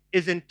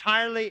 is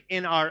entirely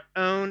in our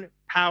own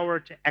power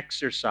to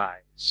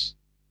exercise.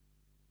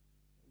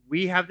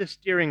 We have the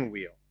steering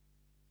wheel.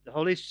 The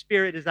Holy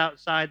Spirit is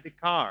outside the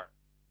car.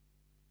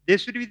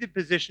 This would be the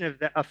position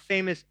of a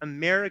famous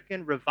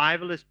American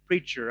revivalist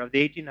preacher of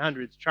the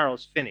 1800s,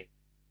 Charles Finney.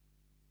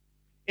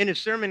 In a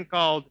sermon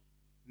called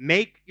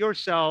 "Make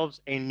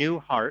Yourselves a New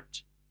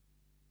Heart,"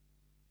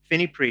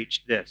 Finney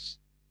preached this: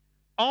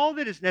 all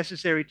that is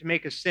necessary to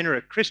make a sinner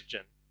a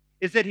Christian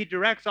is that he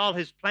directs all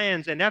his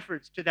plans and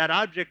efforts to that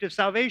object of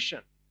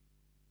salvation.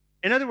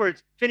 In other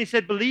words, Finney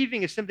said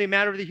believing is simply a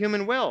matter of the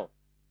human will.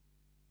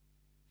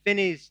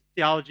 Finney's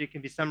theology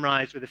can be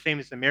summarized with a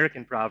famous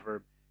American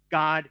proverb: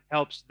 God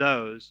helps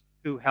those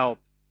who help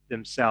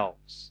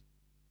themselves.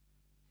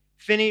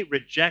 Finney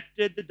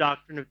rejected the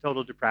doctrine of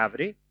total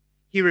depravity.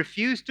 He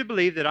refused to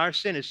believe that our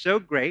sin is so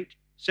great,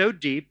 so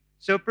deep,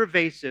 so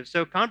pervasive,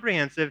 so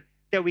comprehensive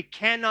that we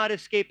cannot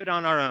escape it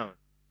on our own.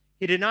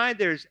 He denied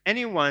there's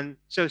anyone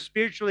so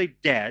spiritually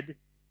dead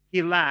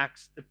he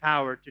lacks the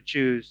power to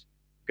choose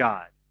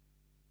God.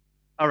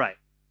 All right.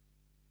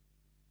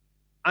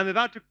 I'm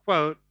about to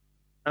quote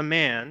a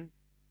man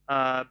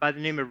by the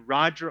name of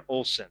Roger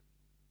Olson.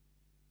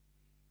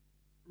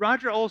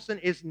 Roger Olson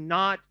is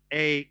not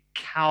a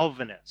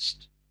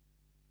Calvinist.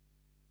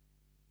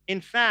 In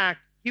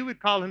fact, he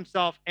would call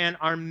himself an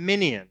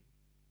Arminian,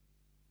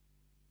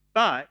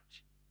 but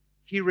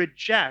he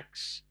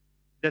rejects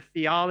the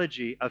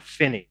theology of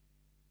Finney.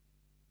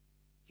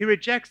 He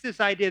rejects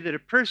this idea that a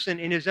person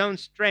in his own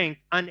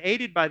strength,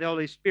 unaided by the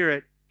Holy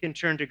Spirit, can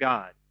turn to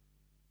God.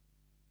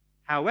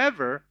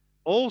 However,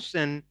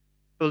 Olson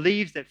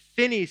believes that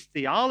Finney's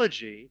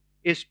theology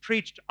is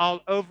preached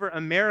all over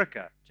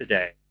America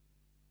today.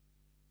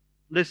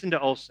 Listen to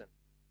Olson.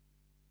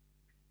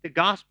 The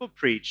gospel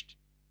preached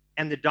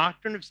and the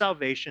doctrine of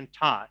salvation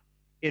taught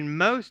in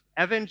most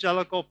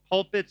evangelical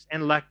pulpits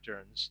and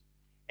lecterns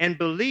and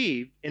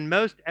believed in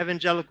most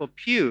evangelical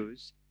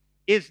pews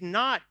is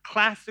not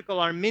classical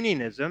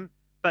Arminianism,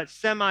 but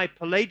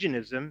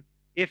semi-Pelagianism,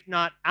 if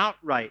not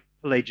outright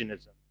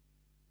Pelagianism,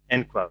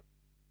 end quote.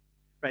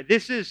 Right?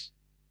 This is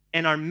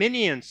an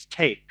Arminian's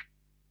take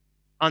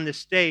on the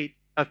state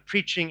of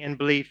preaching and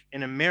belief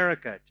in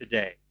America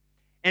today.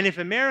 And if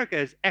America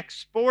is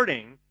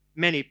exporting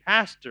many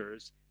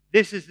pastors,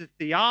 this is the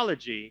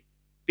theology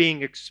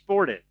being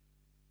exported.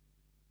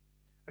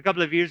 A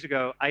couple of years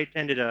ago, I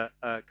attended a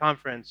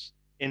conference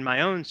in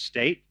my own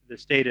state, the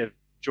state of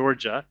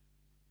Georgia,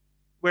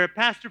 where a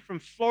pastor from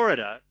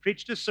Florida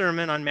preached a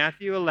sermon on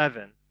Matthew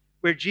 11,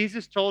 where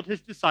Jesus told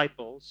his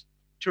disciples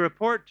to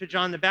report to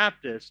John the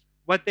Baptist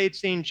what they'd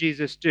seen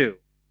Jesus do.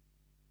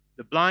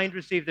 The blind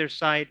receive their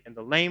sight, and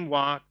the lame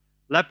walk,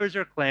 lepers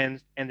are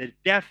cleansed, and the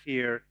deaf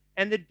hear,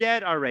 and the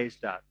dead are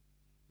raised up.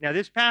 Now,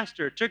 this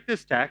pastor took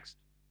this text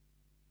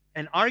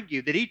and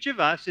argued that each of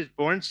us is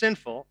born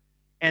sinful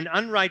and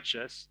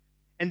unrighteous,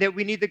 and that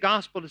we need the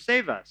gospel to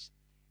save us.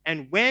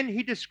 And when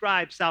he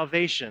described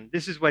salvation,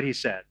 this is what he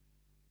said.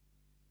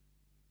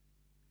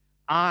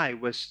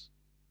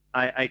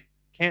 I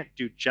can't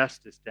do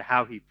justice to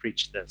how he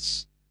preached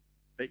this,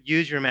 but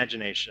use your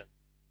imagination.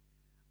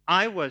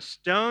 I was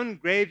stone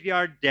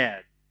graveyard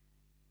dead,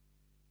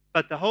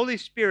 but the Holy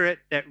Spirit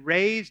that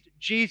raised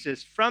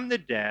Jesus from the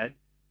dead,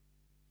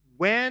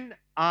 when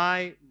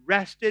I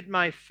rested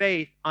my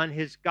faith on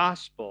his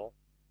gospel,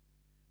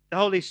 the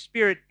Holy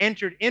Spirit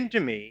entered into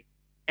me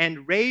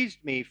and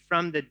raised me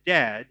from the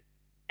dead,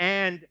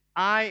 and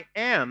I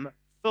am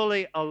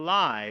fully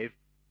alive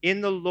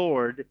in the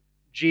Lord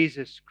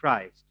Jesus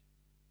Christ.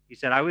 He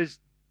said, I was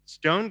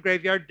stone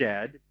graveyard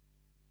dead,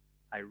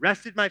 I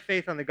rested my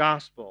faith on the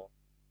gospel,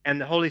 and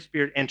the Holy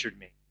Spirit entered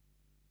me.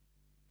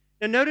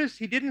 Now notice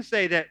he didn't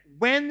say that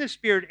when the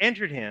Spirit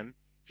entered him,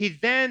 he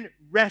then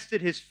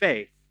rested his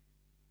faith.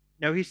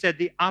 No, he said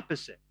the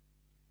opposite.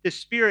 The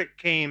Spirit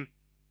came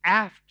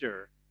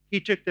after he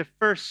took the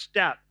first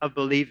step of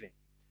believing.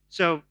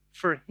 So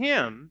for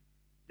him,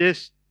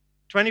 this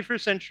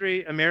 21st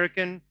century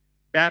American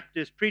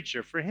Baptist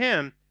preacher, for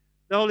him,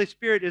 the Holy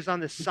Spirit is on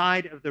the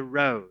side of the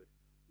road,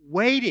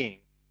 waiting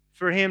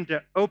for him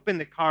to open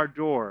the car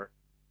door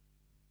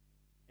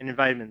and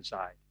invite him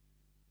inside.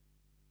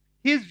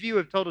 His view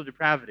of total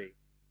depravity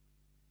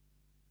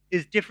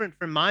is different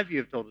from my view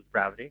of total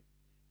depravity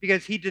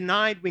because he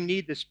denied we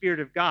need the Spirit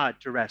of God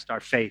to rest our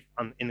faith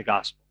in the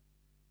gospel.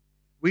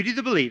 We do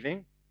the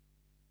believing,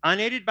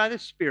 unaided by the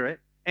Spirit,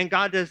 and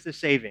God does the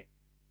saving.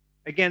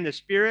 Again, the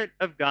Spirit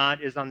of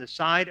God is on the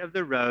side of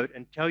the road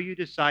until you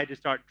decide to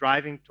start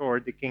driving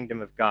toward the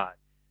kingdom of God.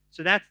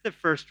 So that's the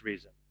first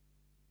reason.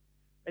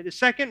 And the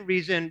second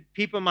reason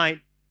people might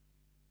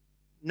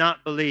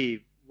not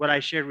believe what I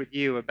shared with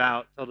you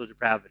about total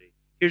depravity.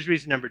 Here's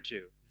reason number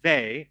two.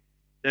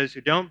 Those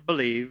who don't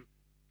believe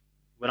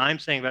what I'm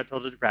saying about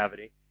total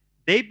depravity,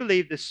 they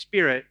believe the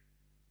Spirit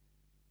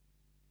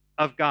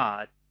of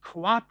God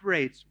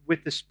cooperates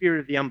with the spirit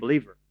of the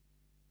unbeliever,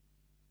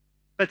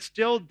 but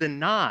still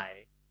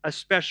deny a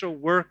special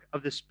work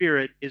of the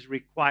Spirit is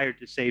required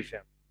to save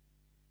him.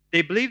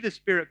 They believe the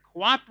Spirit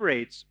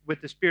cooperates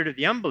with the spirit of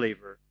the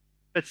unbeliever,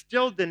 but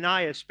still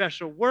deny a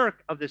special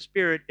work of the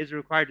Spirit is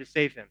required to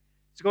save him.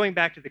 So going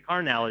back to the car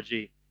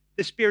analogy,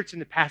 the Spirit's in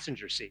the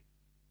passenger seat.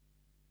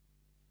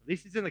 At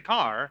least he's in the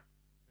car.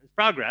 It's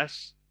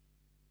progress.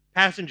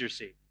 Passenger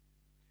seat.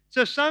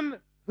 So some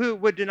who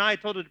would deny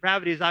total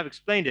depravity, as I've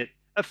explained it,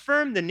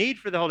 affirm the need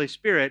for the Holy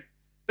Spirit,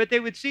 but they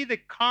would see the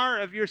car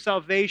of your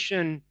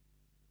salvation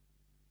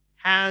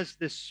has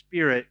the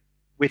Spirit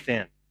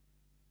within.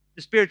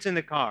 The Spirit's in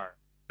the car,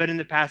 but in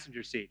the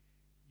passenger seat.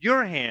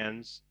 Your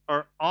hands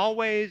are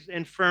always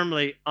and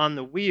firmly on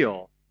the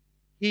wheel.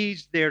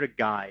 He's there to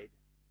guide.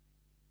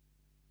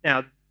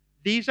 Now,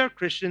 these are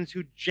Christians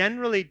who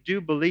generally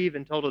do believe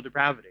in total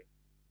depravity.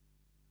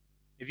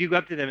 If you go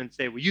up to them and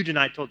say, well, you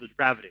deny total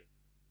depravity,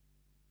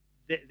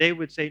 they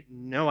would say,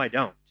 no, I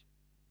don't.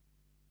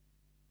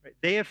 Right?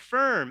 They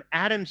affirm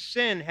Adam's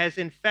sin has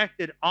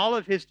infected all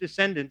of his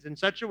descendants in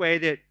such a way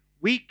that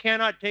we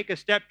cannot take a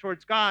step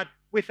towards God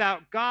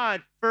without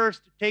God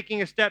first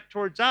taking a step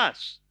towards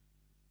us.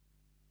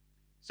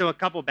 So a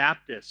couple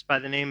Baptists by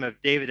the name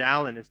of David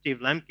Allen and Steve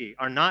Lemke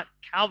are not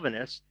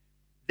Calvinists.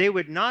 They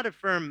would not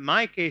affirm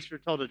my case for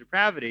total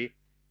depravity,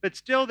 but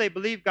still they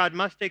believe God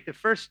must take the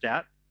first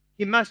step.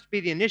 He must be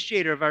the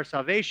initiator of our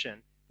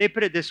salvation. They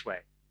put it this way.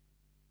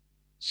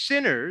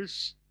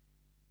 Sinners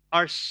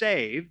are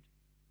saved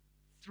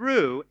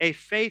through a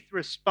faith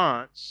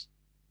response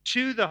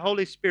to the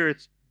Holy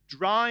Spirit's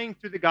drawing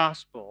through the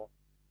gospel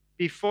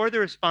before the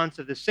response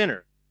of the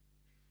sinner.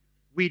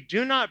 We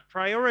do not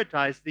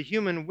prioritize the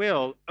human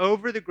will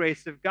over the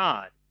grace of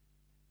God.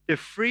 The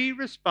free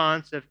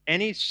response of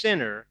any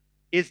sinner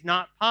is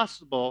not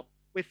possible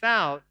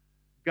without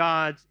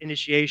God's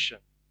initiation.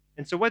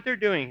 And so what they're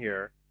doing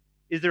here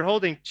is they're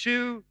holding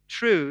two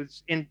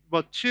truths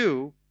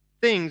two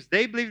things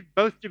they believe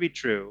both to be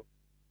true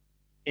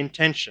in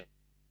tension.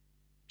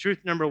 Truth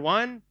number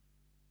one,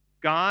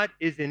 God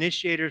is the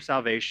initiator of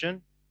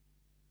salvation.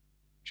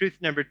 Truth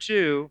number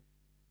two,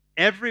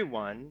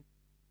 everyone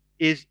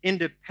is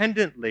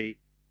independently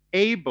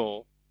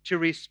able to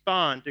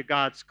respond to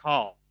God's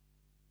call.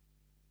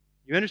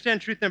 You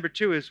understand truth number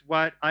two is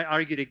what I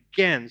argued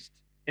against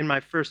in my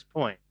first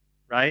point,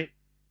 right?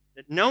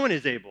 That no one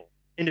is able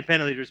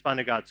independently to respond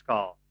to God's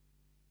call.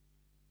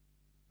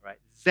 Right?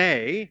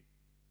 They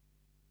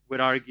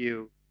would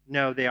argue,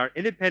 no, they are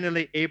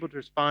independently able to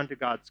respond to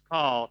God's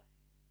call,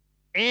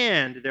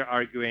 and they're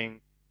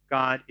arguing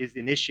God is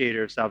the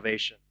initiator of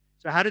salvation.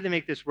 So how do they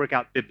make this work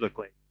out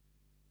biblically?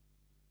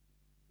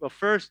 Well,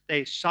 first,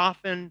 they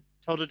soften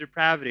total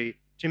depravity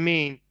to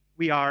mean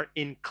we are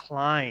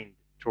inclined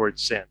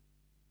towards sin.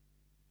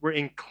 We're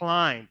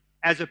inclined,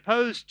 as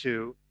opposed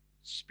to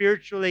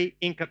spiritually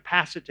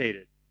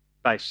incapacitated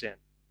by sin.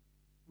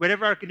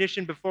 Whatever our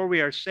condition before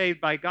we are saved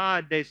by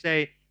God, they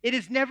say, it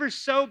is never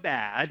so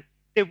bad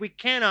that we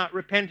cannot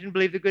repent and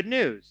believe the good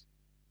news.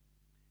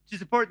 To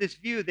support this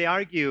view, they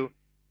argue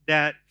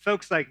that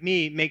folks like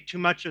me make too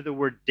much of the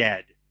word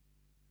dead.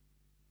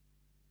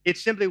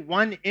 It's simply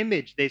one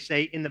image, they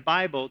say, in the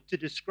Bible to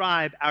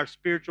describe our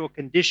spiritual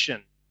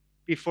condition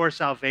before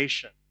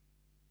salvation.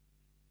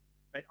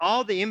 Right?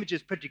 All the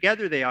images put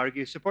together, they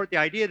argue, support the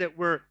idea that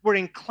we're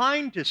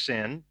inclined to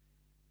sin,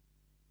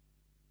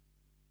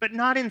 but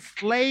not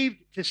enslaved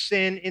to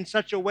sin in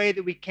such a way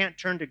that we can't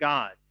turn to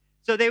God.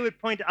 So they would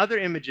point to other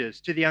images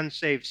to the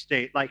unsaved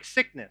state, like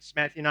sickness,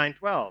 Matthew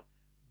 9:12,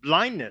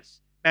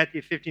 blindness,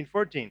 Matthew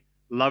 15:14,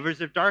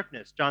 lovers of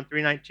darkness, John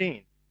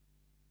 3:19.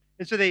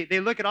 And so they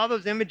look at all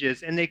those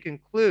images and they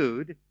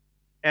conclude,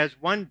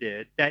 as one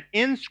did, that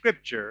in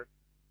Scripture,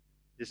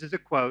 this is a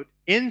quote,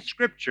 in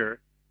Scripture,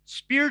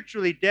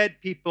 spiritually dead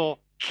people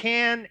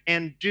can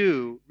and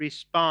do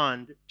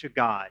respond to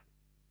God.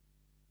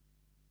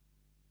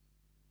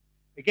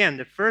 Again,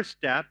 the first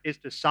step is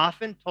to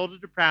soften total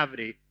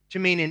depravity to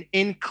mean an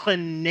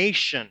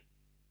inclination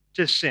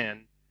to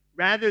sin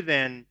rather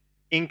than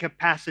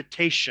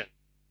incapacitation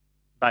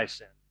by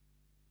sin.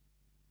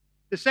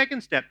 The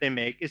second step they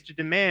make is to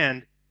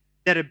demand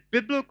that a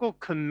biblical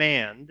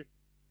command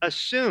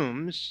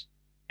assumes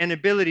an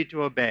ability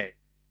to obey.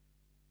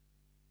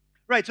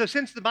 Right, so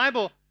since the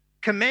Bible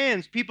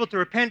commands people to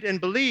repent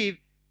and believe,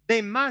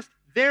 they must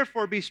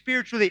therefore be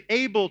spiritually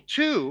able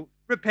to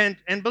repent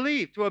and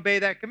believe, to obey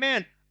that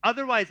command.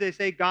 Otherwise, they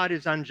say God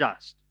is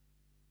unjust.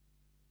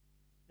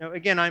 Now,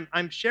 again,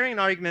 I'm sharing an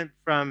argument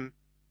from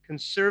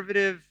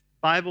conservative,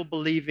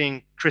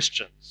 Bible-believing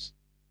Christians.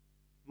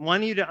 I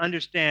want you to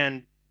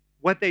understand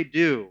what they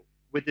do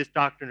with this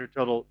doctrine of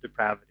total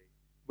depravity?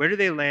 Where do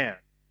they land?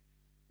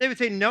 They would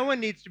say no one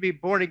needs to be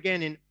born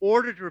again in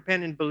order to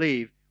repent and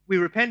believe. We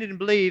repent and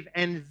believe,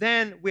 and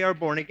then we are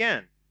born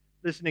again.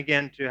 Listen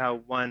again to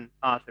how one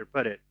author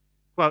put it.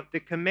 Quote, the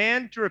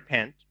command to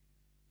repent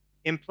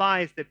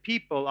implies that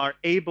people are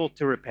able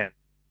to repent.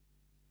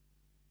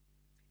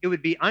 It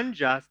would be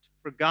unjust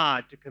for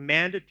God to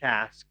command a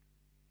task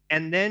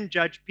and then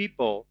judge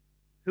people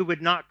who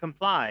would not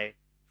comply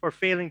for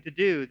failing to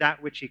do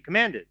that which he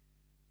commanded.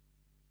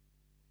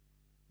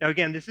 Now,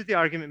 again, this is the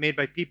argument made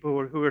by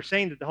people who are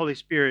saying that the Holy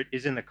Spirit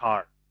is in the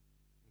car.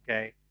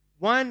 Okay?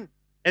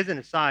 As an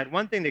aside,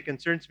 one thing that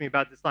concerns me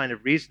about this line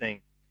of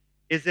reasoning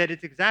is that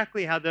it's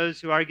exactly how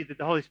those who argue that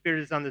the Holy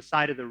Spirit is on the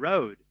side of the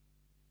road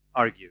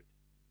argued.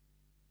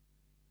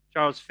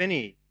 Charles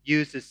Finney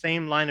used the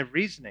same line of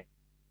reasoning.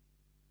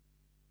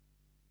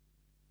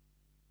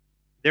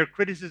 Their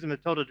criticism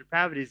of total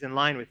depravity is in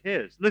line with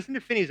his. Listen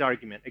to Finney's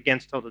argument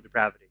against total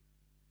depravity.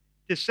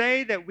 To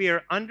say that we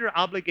are under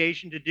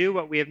obligation to do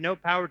what we have no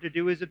power to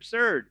do is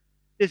absurd.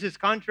 This is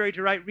contrary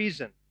to right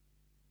reason.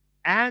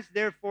 As,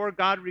 therefore,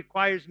 God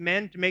requires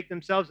men to make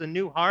themselves a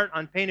new heart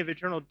on pain of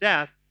eternal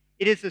death,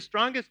 it is the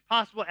strongest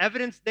possible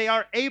evidence they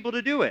are able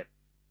to do it.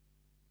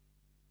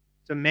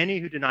 So many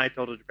who deny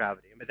total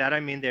depravity, and by that I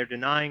mean they're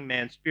denying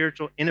man's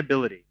spiritual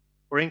inability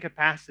or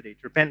incapacity to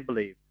repent and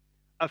believe,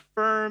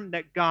 affirm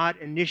that God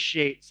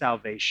initiates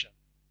salvation.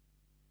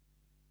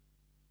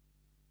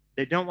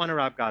 They don't want to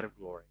rob God of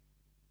glory.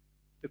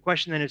 The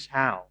question then is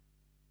how?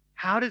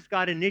 How does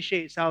God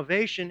initiate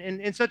salvation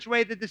in such a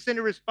way that the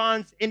sinner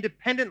responds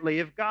independently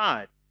of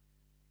God?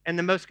 And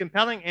the most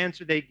compelling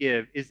answer they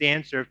give is the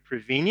answer of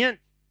prevenient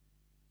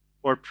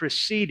or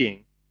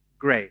preceding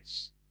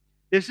grace.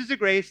 This is a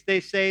grace,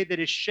 they say, that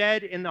is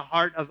shed in the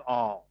heart of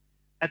all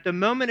at the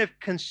moment of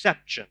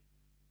conception,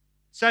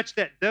 such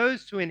that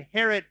those who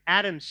inherit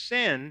Adam's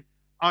sin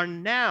are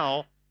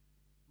now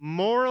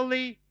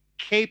morally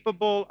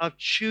capable of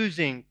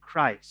choosing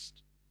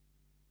Christ.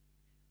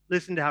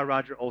 Listen to how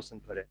Roger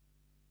Olson put it.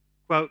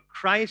 Quote,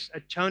 Christ's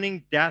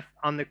atoning death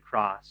on the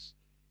cross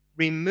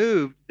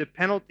removed the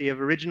penalty of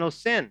original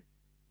sin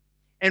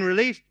and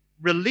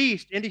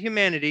released into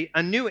humanity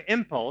a new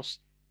impulse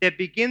that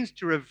begins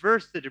to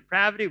reverse the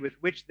depravity with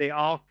which they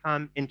all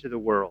come into the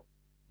world,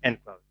 end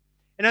quote.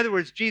 In other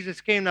words,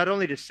 Jesus came not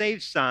only to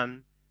save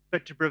some,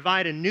 but to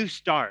provide a new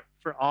start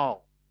for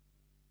all.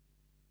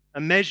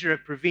 A measure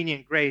of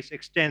prevenient grace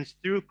extends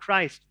through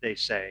Christ, they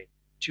say,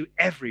 to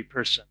every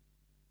person.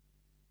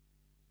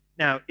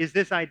 Now, is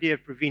this idea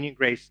of prevenient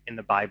grace in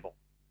the Bible?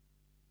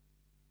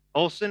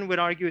 Olson would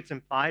argue it's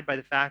implied by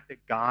the fact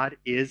that God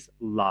is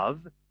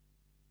love,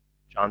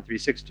 John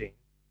 3:16,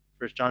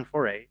 1 John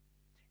 4:8,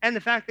 and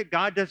the fact that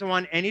God doesn't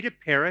want any to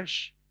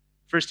perish,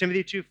 1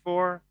 Timothy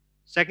 2:4,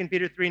 2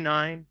 Peter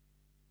 3:9.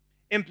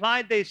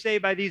 Implied, they say,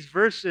 by these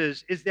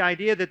verses is the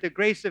idea that the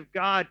grace of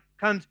God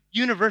comes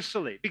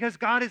universally. Because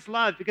God is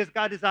love, because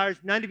God desires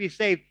none to be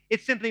saved,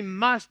 it simply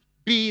must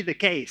be the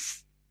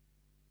case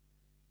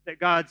that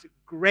God's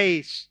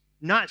grace,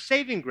 not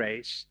saving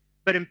grace,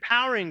 but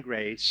empowering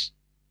grace,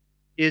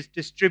 is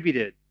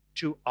distributed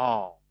to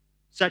all,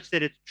 such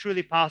that it's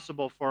truly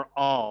possible for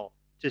all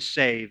to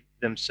save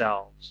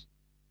themselves.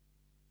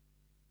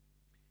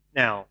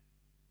 Now,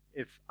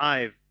 if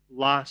I've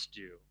lost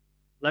you,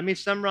 let me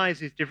summarize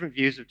these different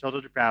views of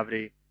total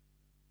depravity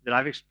that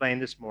I've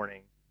explained this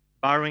morning,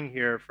 borrowing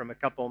here from a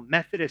couple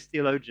Methodist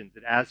theologians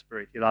at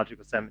Asbury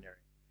Theological Seminary.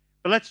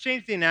 But let's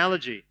change the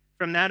analogy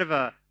from that of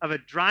a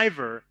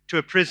driver to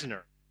a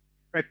prisoner.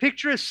 Right?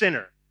 Picture a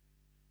sinner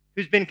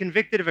who's been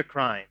convicted of a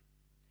crime.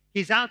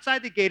 He's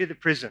outside the gate of the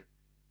prison.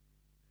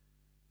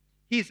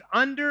 He's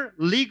under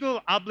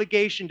legal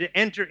obligation to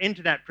enter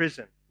into that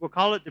prison. We'll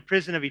call it the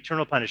prison of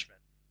eternal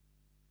punishment.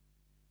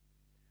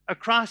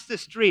 Across the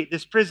street,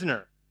 this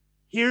prisoner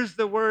hears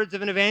the words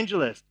of an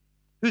evangelist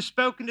who's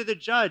spoken to the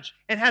judge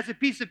and has a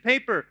piece of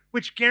paper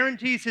which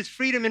guarantees his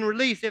freedom and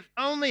release if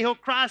only he'll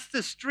cross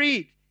the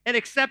street and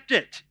accept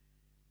it.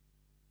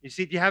 You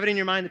see, do you have it in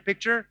your mind, the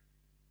picture?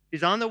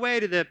 He's on the way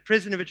to the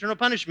prison of eternal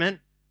punishment.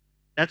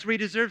 That's where he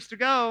deserves to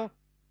go.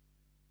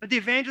 But the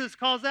evangelist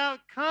calls out,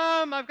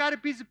 come, I've got a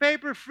piece of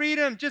paper,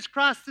 freedom, just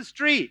cross the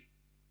street.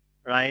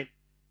 Right?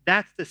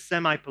 That's the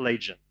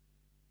semi-Pelagian,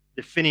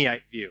 the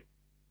Finneyite view.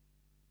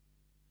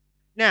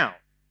 Now,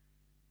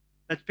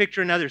 let's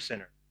picture another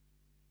sinner.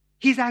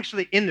 He's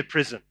actually in the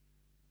prison,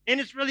 and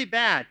it's really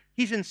bad.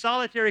 He's in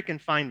solitary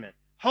confinement,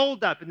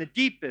 holed up in the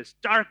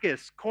deepest,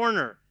 darkest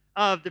corner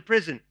of the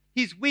prison.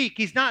 He's weak.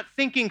 He's not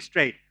thinking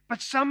straight.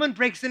 But someone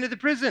breaks into the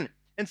prison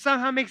and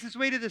somehow makes his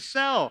way to the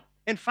cell.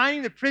 And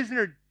finding the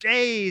prisoner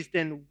dazed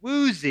and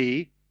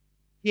woozy,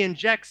 he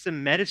injects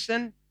some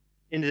medicine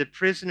into the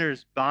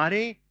prisoner's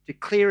body to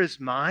clear his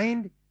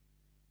mind.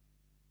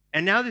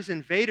 And now this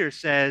invader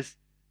says,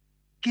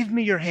 give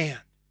me your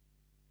hand.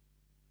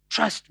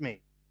 Trust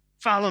me.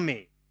 Follow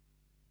me.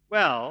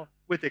 Well,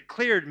 with a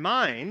cleared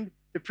mind,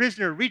 the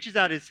prisoner reaches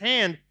out his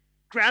hand,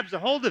 grabs a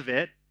hold of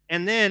it,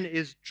 and then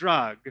is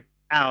dragged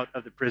out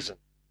of the prison.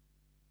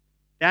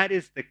 That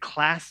is the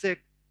classic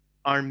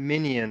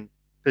Arminian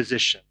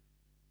position.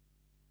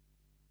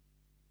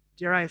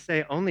 Dare I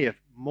say, only if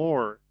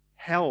More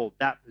held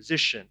that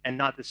position and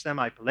not the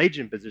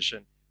semi-Pelagian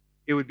position,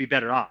 it would be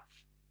better off.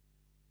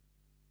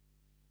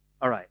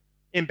 All right.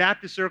 In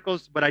Baptist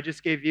circles, what I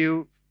just gave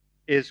you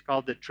is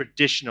called the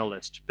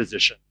traditionalist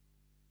position.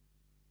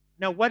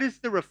 Now, what is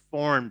the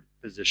Reformed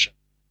position?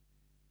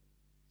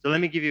 So let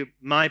me give you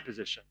my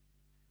position.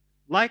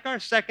 Like our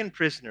second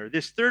prisoner,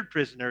 this third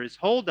prisoner is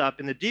holed up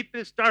in the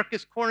deepest,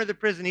 darkest corner of the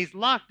prison. He's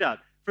locked up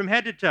from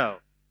head to toe.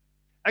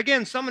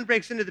 Again, someone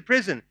breaks into the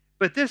prison,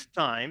 but this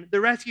time the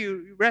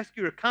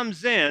rescuer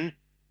comes in,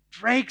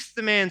 breaks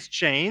the man's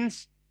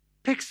chains,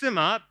 picks him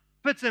up,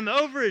 puts him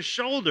over his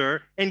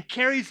shoulder, and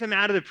carries him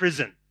out of the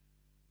prison.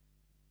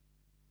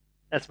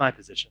 That's my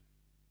position.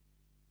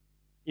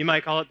 You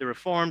might call it the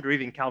Reformed or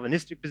even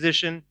Calvinistic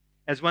position,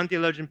 as one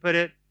theologian put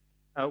it,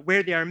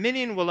 where the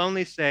Arminian will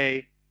only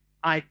say,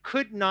 I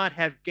could not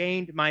have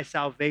gained my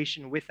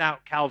salvation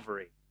without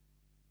Calvary.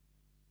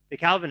 The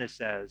Calvinist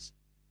says,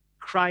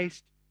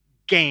 Christ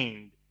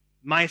gained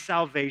my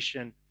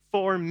salvation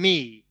for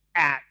me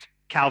at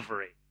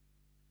Calvary.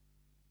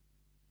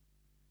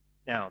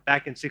 Now,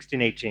 back in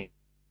 1618,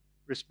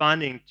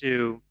 responding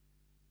to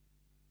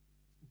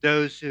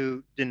those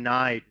who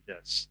denied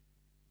this,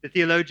 the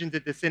theologians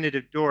at the Synod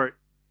of Dort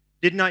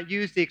did not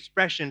use the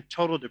expression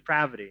total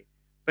depravity,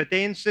 but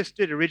they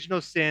insisted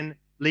original sin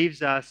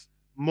leaves us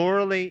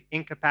morally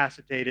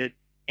incapacitated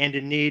and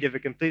in need of a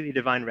completely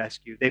divine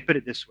rescue. They put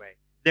it this way: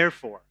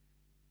 therefore,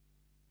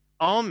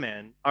 all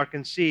men are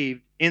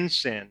conceived in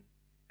sin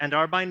and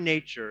are by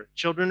nature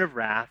children of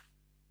wrath,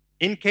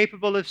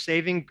 incapable of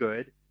saving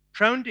good,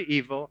 prone to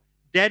evil,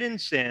 dead in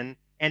sin,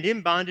 and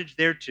in bondage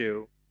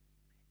thereto.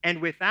 And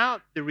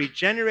without the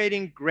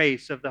regenerating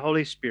grace of the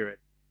Holy Spirit,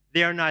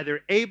 they are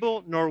neither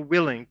able nor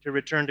willing to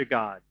return to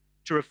God,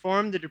 to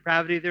reform the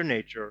depravity of their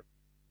nature,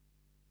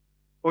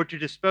 or to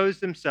dispose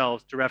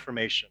themselves to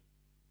reformation.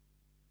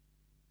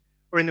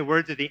 Or in the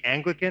words of the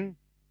Anglican,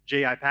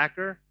 J.I.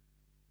 Packer,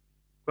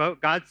 quote,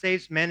 God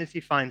saves men as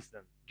he finds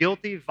them,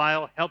 guilty,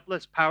 vile,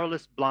 helpless,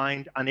 powerless,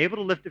 blind, unable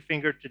to lift a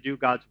finger to do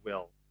God's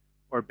will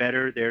or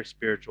better their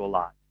spiritual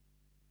lot.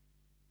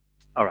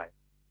 All right,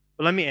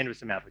 well, let me end with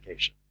some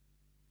application.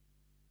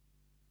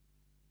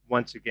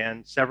 Once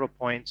again, several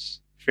points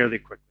fairly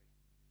quickly.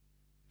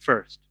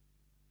 First,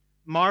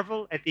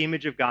 marvel at the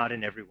image of God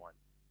in everyone.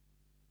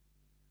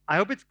 I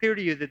hope it's clear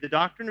to you that the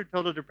doctrine of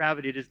total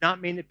depravity does not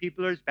mean that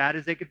people are as bad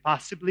as they could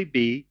possibly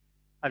be.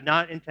 I've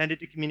not intended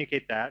to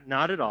communicate that,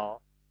 not at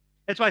all.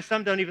 That's why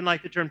some don't even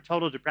like the term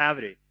total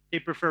depravity. They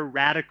prefer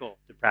radical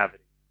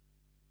depravity.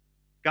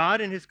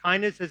 God in his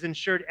kindness has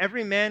ensured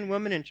every man,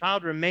 woman, and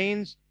child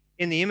remains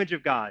in the image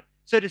of God.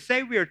 So to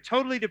say we are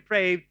totally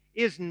depraved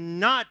is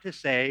not to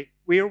say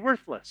we are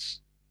worthless.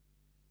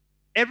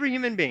 Every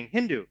human being,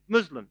 Hindu,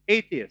 Muslim,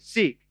 atheist,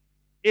 Sikh,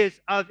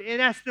 is of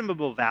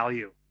inestimable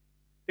value.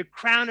 The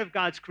crown of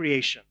God's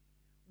creation,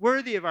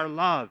 worthy of our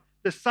love.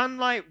 The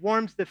sunlight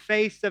warms the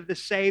face of the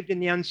saved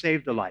and the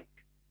unsaved alike.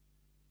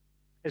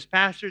 As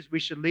pastors, we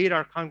should lead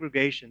our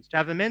congregations to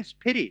have immense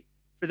pity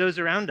for those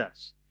around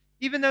us,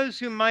 even those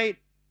who might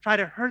try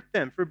to hurt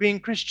them for being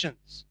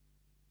Christians.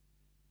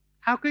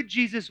 How could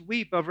Jesus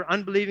weep over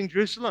unbelieving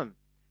Jerusalem?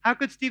 How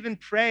could Stephen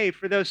pray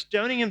for those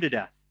stoning him to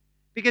death?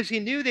 Because he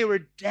knew they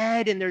were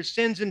dead in their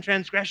sins and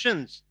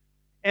transgressions.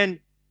 And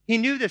he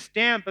knew the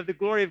stamp of the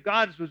glory of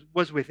God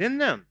was within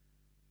them.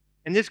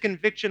 And this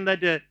conviction led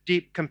to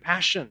deep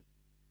compassion.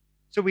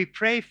 So we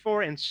pray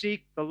for and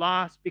seek the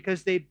lost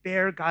because they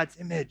bear God's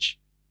image.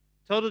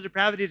 Total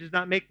depravity does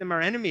not make them our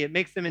enemy. It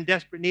makes them in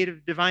desperate need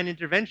of divine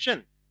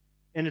intervention.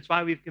 And it's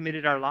why we've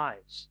committed our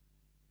lives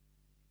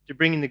to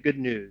bringing the good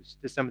news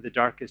to some of the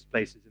darkest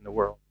places in the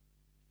world.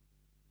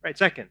 Right,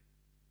 second,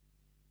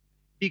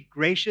 be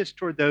gracious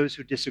toward those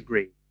who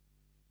disagree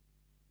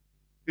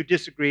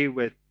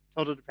with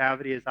total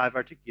depravity as I've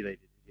articulated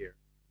it here.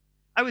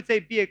 I would say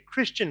be a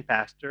Christian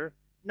pastor,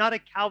 not a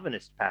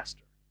Calvinist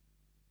pastor.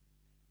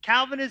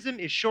 Calvinism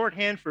is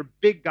shorthand for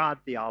big God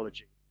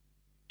theology.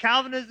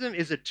 Calvinism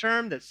is a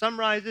term that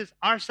summarizes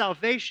our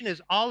salvation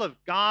is all of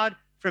God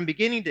from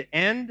beginning to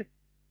end.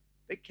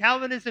 But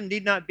Calvinism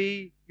need not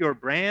be your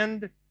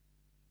brand,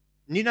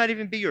 need not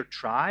even be your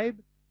tribe.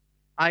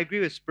 I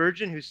agree with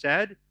Spurgeon, who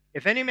said,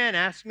 if any man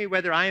asks me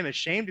whether I am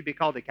ashamed to be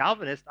called a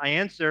Calvinist, I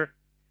answer,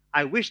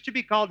 I wish to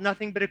be called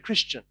nothing but a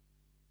Christian.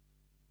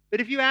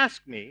 But if you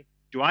ask me,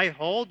 do I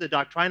hold the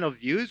doctrinal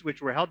views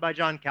which were held by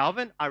John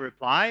Calvin? I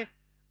reply,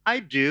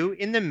 I do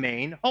in the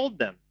main hold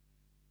them,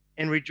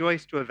 and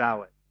rejoice to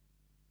avow it.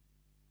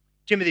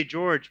 Timothy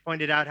George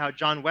pointed out how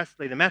John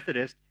Wesley, the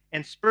Methodist,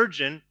 and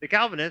Spurgeon, the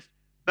Calvinist,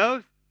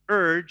 both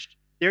urged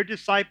their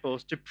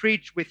disciples to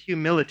preach with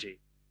humility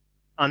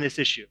on this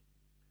issue.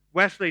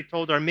 Wesley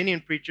told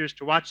Arminian preachers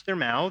to watch their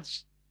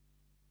mouths.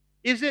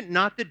 Is it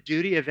not the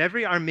duty of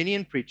every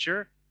Arminian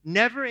preacher,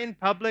 never in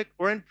public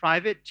or in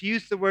private, to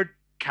use the word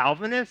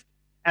Calvinist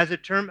as a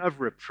term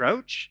of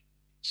reproach,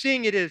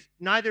 seeing it is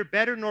neither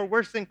better nor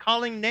worse than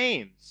calling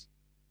names?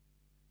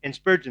 And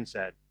Spurgeon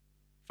said,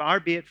 far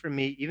be it from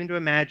me even to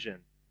imagine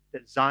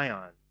that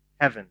Zion,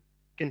 heaven,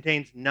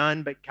 contains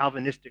none but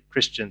Calvinistic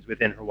Christians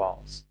within her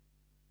walls.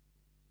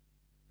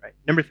 Right?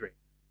 Number 3.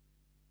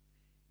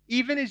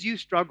 Even as you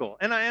struggle,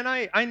 and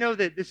I know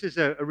that this is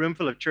a room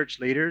full of church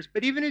leaders,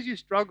 but even as you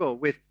struggle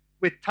with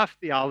tough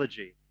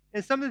theology,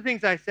 and some of the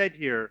things I said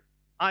here,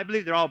 I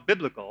believe they're all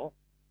biblical.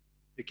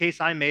 The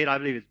case I made, I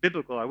believe is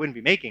biblical. I wouldn't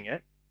be making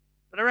it.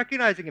 But I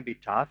recognize it can be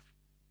tough.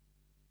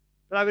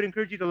 But I would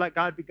encourage you to let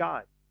God be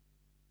God.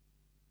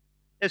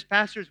 As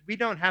pastors, we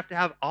don't have to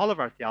have all of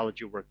our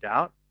theology worked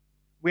out.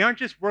 We aren't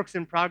just works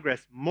in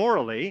progress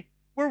morally.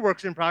 We're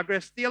works in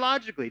progress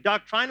theologically,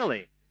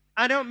 doctrinally.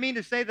 I don't mean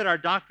to say that our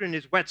doctrine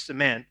is wet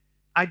cement.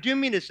 I do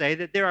mean to say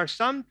that there are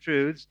some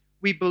truths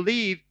we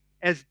believe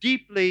as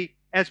deeply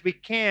as we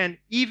can,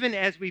 even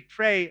as we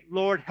pray,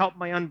 Lord, help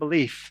my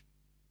unbelief.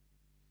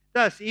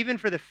 Thus, even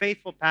for the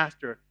faithful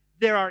pastor,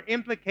 there are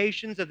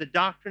implications of the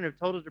doctrine of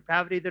total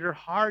depravity that are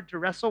hard to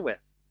wrestle with.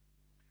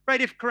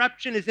 Right? If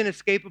corruption is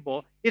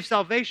inescapable, if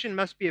salvation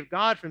must be of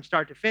God from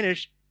start to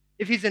finish,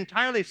 if he's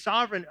entirely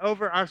sovereign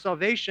over our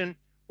salvation,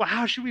 well,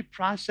 how should we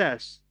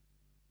process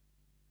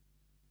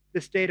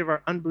the state of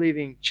our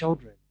unbelieving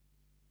children,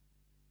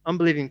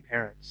 unbelieving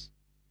parents?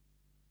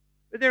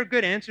 But there are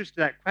good answers to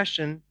that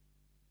question,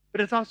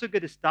 but it's also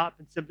good to stop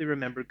and simply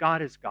remember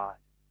God is God.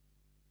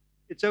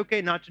 It's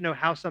okay not to know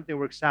how something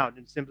works out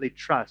and simply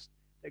trust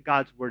that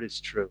God's word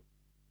is true.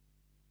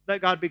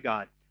 Let God be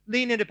God.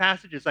 Lean into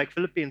passages like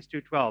Philippians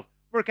 2:12.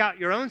 Work out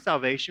your own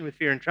salvation with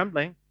fear and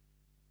trembling,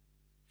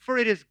 for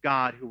it is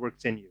God who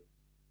works in you,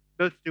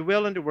 both to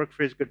will and to work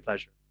for his good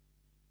pleasure.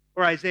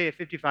 Or Isaiah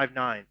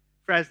 55:9.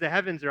 For as the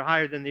heavens are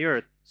higher than the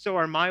earth, so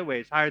are my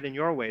ways higher than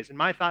your ways, and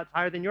my thoughts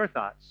higher than your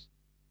thoughts.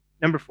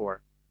 Number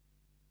 4.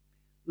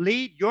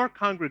 Lead your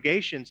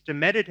congregations to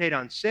meditate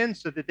on sin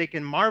so that they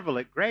can marvel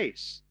at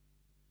grace.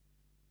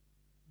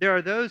 There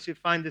are those who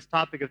find this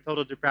topic of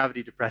total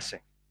depravity depressing.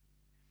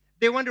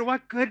 They wonder,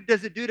 what good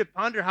does it do to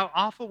ponder how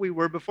awful we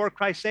were before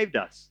Christ saved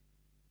us?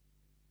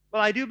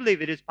 Well, I do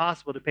believe it is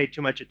possible to pay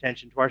too much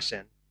attention to our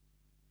sin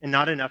and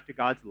not enough to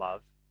God's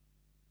love.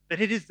 But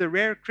it is the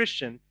rare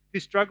Christian who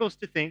struggles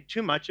to think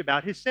too much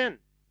about his sin.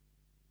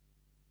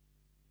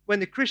 When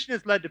the Christian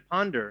is led to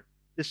ponder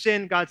the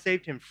sin God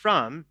saved him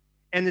from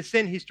and the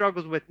sin he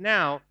struggles with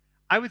now,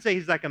 I would say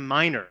he's like a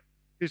miner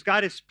who's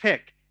got his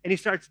pick and he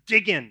starts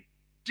digging,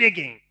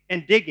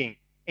 and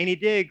he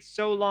digs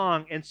so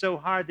long and so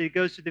hard that he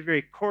goes to the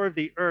very core of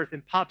the earth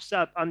and pops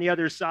up on the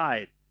other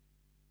side.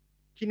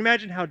 Can you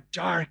imagine how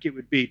dark it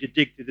would be to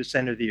dig through the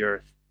center of the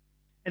earth?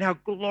 And how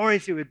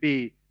glorious it would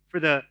be for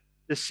the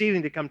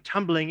ceiling to come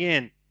tumbling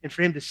in and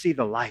for him to see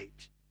the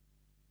light.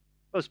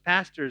 Those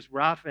pastors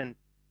were often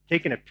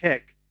taking a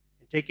pick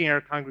and taking our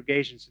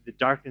congregations through the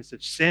darkness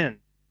of sin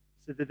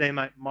so that they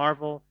might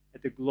marvel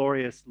at the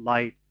glorious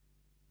light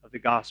of the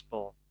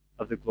gospel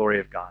of the glory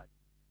of God.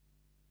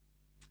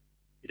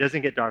 It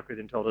doesn't get darker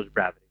than total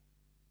depravity.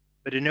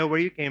 But to know where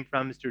you came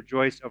from is to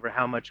rejoice over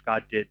how much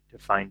God did to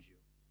find you.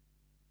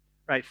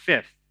 Right,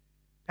 5th,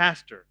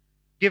 pastor,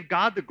 give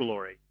God the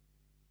glory.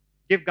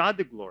 Give God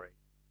the glory.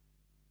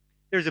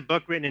 There's a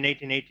book written in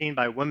 1818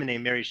 by a woman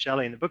named Mary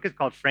Shelley, and the book is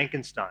called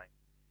Frankenstein.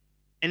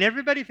 And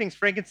everybody thinks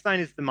Frankenstein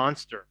is the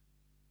monster.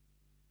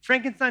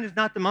 Frankenstein is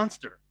not the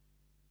monster.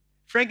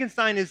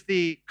 Frankenstein is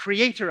the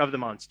creator of the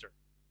monster.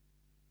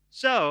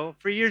 So,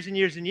 for years and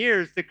years and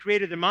years, the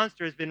creator of the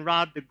monster has been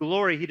robbed the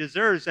glory he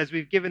deserves as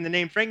we've given the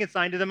name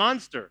Frankenstein to the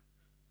monster.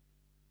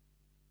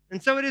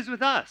 And so it is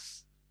with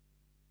us.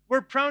 We're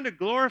prone to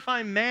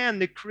glorify man,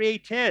 the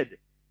created,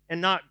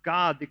 and not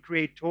God, the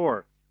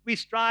creator. We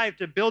strive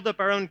to build up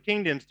our own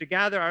kingdoms, to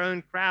gather our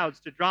own crowds,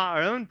 to draw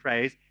our own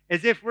praise,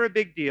 as if we're a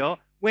big deal,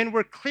 when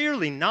we're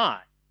clearly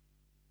not.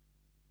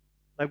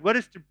 Like, what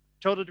does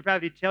total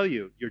depravity tell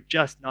you? You're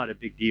just not a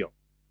big deal.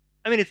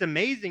 I mean, it's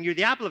amazing. You're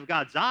the apple of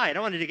God's eye. I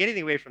don't want to take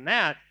anything away from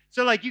that.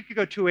 So, you could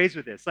go two ways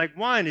with this.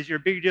 One is you're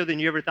a bigger deal than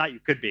you ever thought you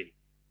could be.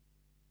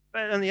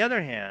 But on the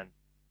other hand,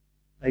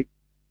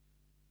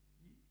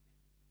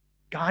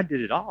 God did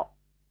it all.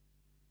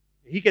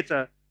 He gets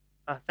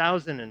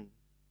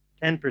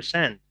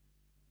 1,010%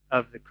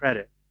 of the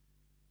credit.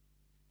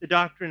 The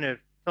doctrine of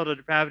total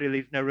depravity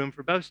leaves no room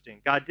for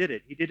boasting. God did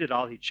it. He did it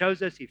all. He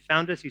chose us. He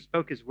found us. He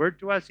spoke his word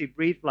to us. He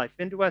breathed life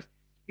into us.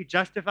 He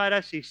justified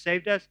us. He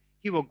saved us.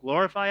 He will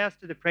glorify us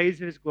to the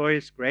praise of his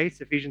glorious grace,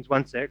 Ephesians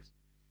 1:6.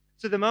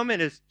 So the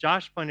moment, as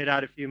Josh pointed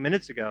out a few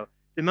minutes ago,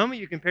 the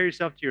moment you compare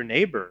yourself to your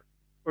neighbor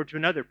or to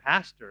another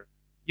pastor,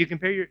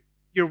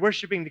 you're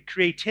worshiping the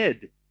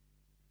created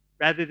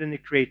rather than the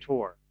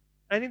creator.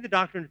 I think the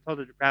doctrine of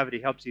total depravity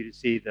helps you to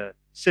see the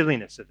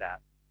silliness of that.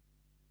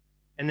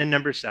 And then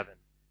number 7.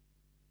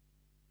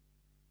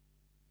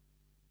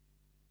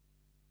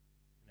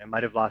 I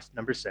might have lost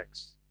number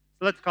 6.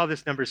 So let's call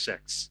this number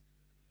 6.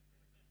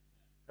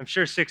 I'm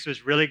sure 6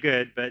 was really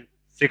good, but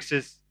 6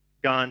 is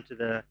gone to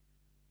the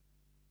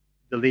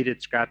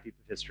deleted scrap heap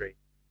of history.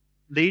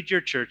 Lead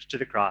your church to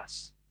the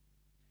cross.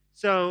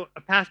 So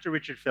a pastor,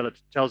 Richard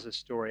Phillips, tells a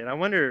story, and I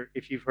wonder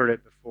if you've heard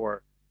it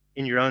before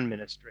in your own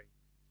ministry.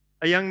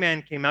 A young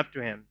man came up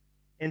to him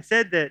and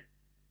said that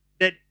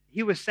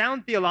he was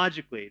sound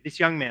theologically, this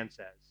young man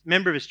says,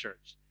 member of his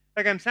church.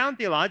 Like, I'm sound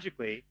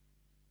theologically.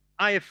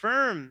 I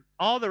affirm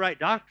all the right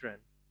doctrine,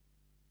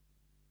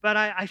 but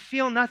I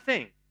feel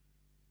nothing.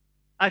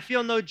 I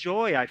feel no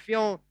joy. I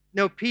feel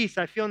no peace.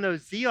 I feel no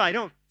zeal. I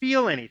don't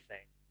feel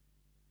anything.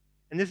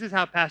 And this is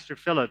how Pastor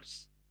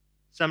Phillips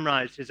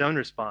summarized his own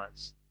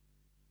response.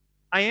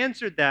 I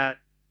answered that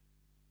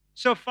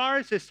so far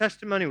as his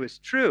testimony was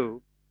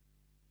true,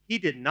 he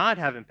did not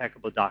have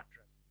impeccable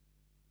doctrine,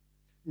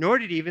 nor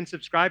did he even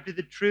subscribe to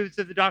the truths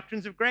of the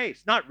doctrines of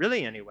grace. Not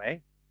really,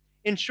 anyway.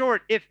 In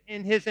short, if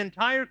in his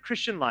entire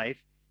Christian life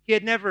he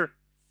had never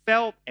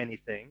felt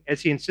anything,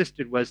 as he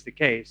insisted was the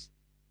case,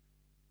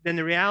 then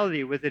the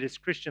reality was that his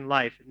Christian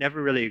life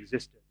never really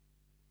existed.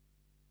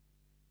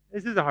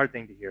 This is a hard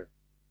thing to hear.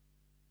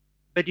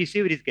 But do you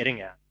see what he's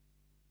getting at?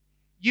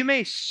 You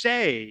may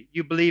say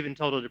you believe in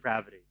total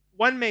depravity.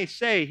 One may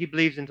say he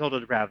believes in total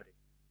depravity.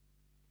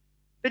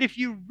 But if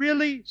you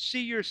really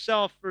see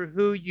yourself for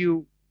who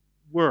you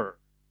were,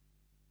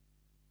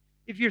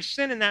 if your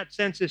sin in that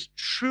sense is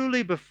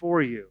truly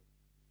before you,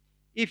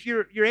 if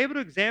you're able to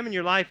examine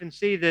your life and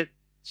see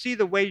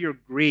the way your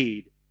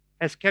greed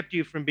has kept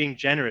you from being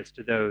generous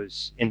to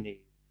those in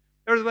need,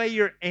 or the way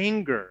your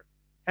anger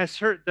has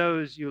hurt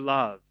those you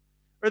love,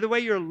 or the way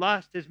your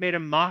lust has made a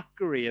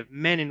mockery of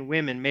men and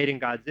women made in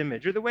God's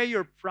image, or the way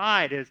your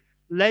pride has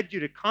led you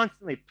to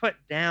constantly put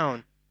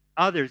down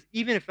others,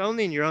 even if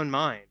only in your own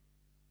mind.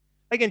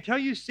 Like, until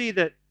you see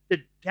the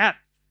depth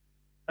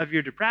of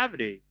your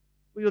depravity,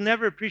 you'll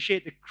never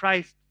appreciate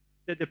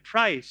the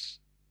price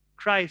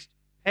Christ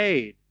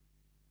paid.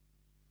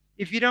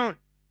 If you don't,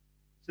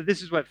 so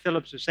this is what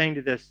Phillips was saying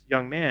to this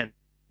young man,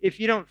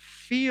 if you don't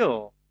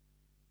feel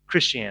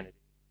Christianity,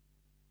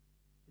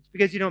 it's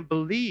because you don't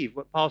believe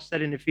what Paul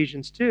said in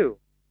Ephesians 2,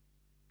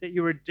 that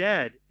you were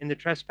dead in the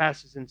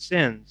trespasses and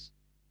sins,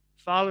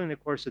 following the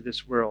course of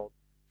this world,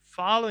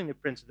 following the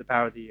prince of the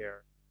power of the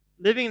air,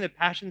 living in the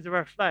passions of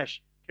our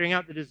flesh, carrying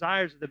out the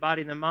desires of the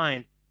body and the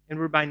mind, and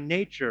were by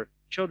nature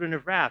children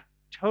of wrath,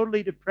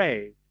 totally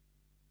depraved,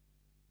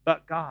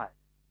 but God.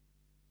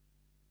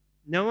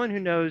 No one who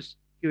knows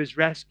he was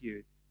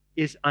rescued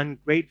is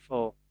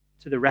ungrateful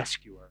to the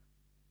rescuer.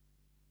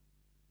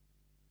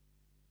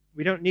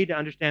 We don't need to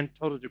understand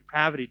total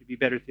depravity to be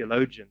better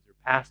theologians or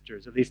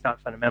pastors, at least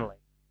not fundamentally.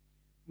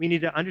 We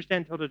need to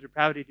understand total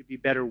depravity to be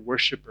better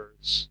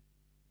worshipers,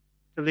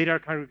 to lead our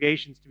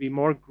congregations to be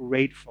more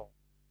grateful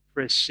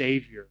for a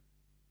Savior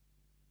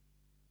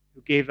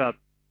who gave up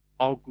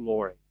all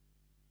glory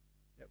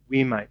that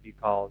we might be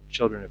called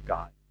children of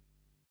God.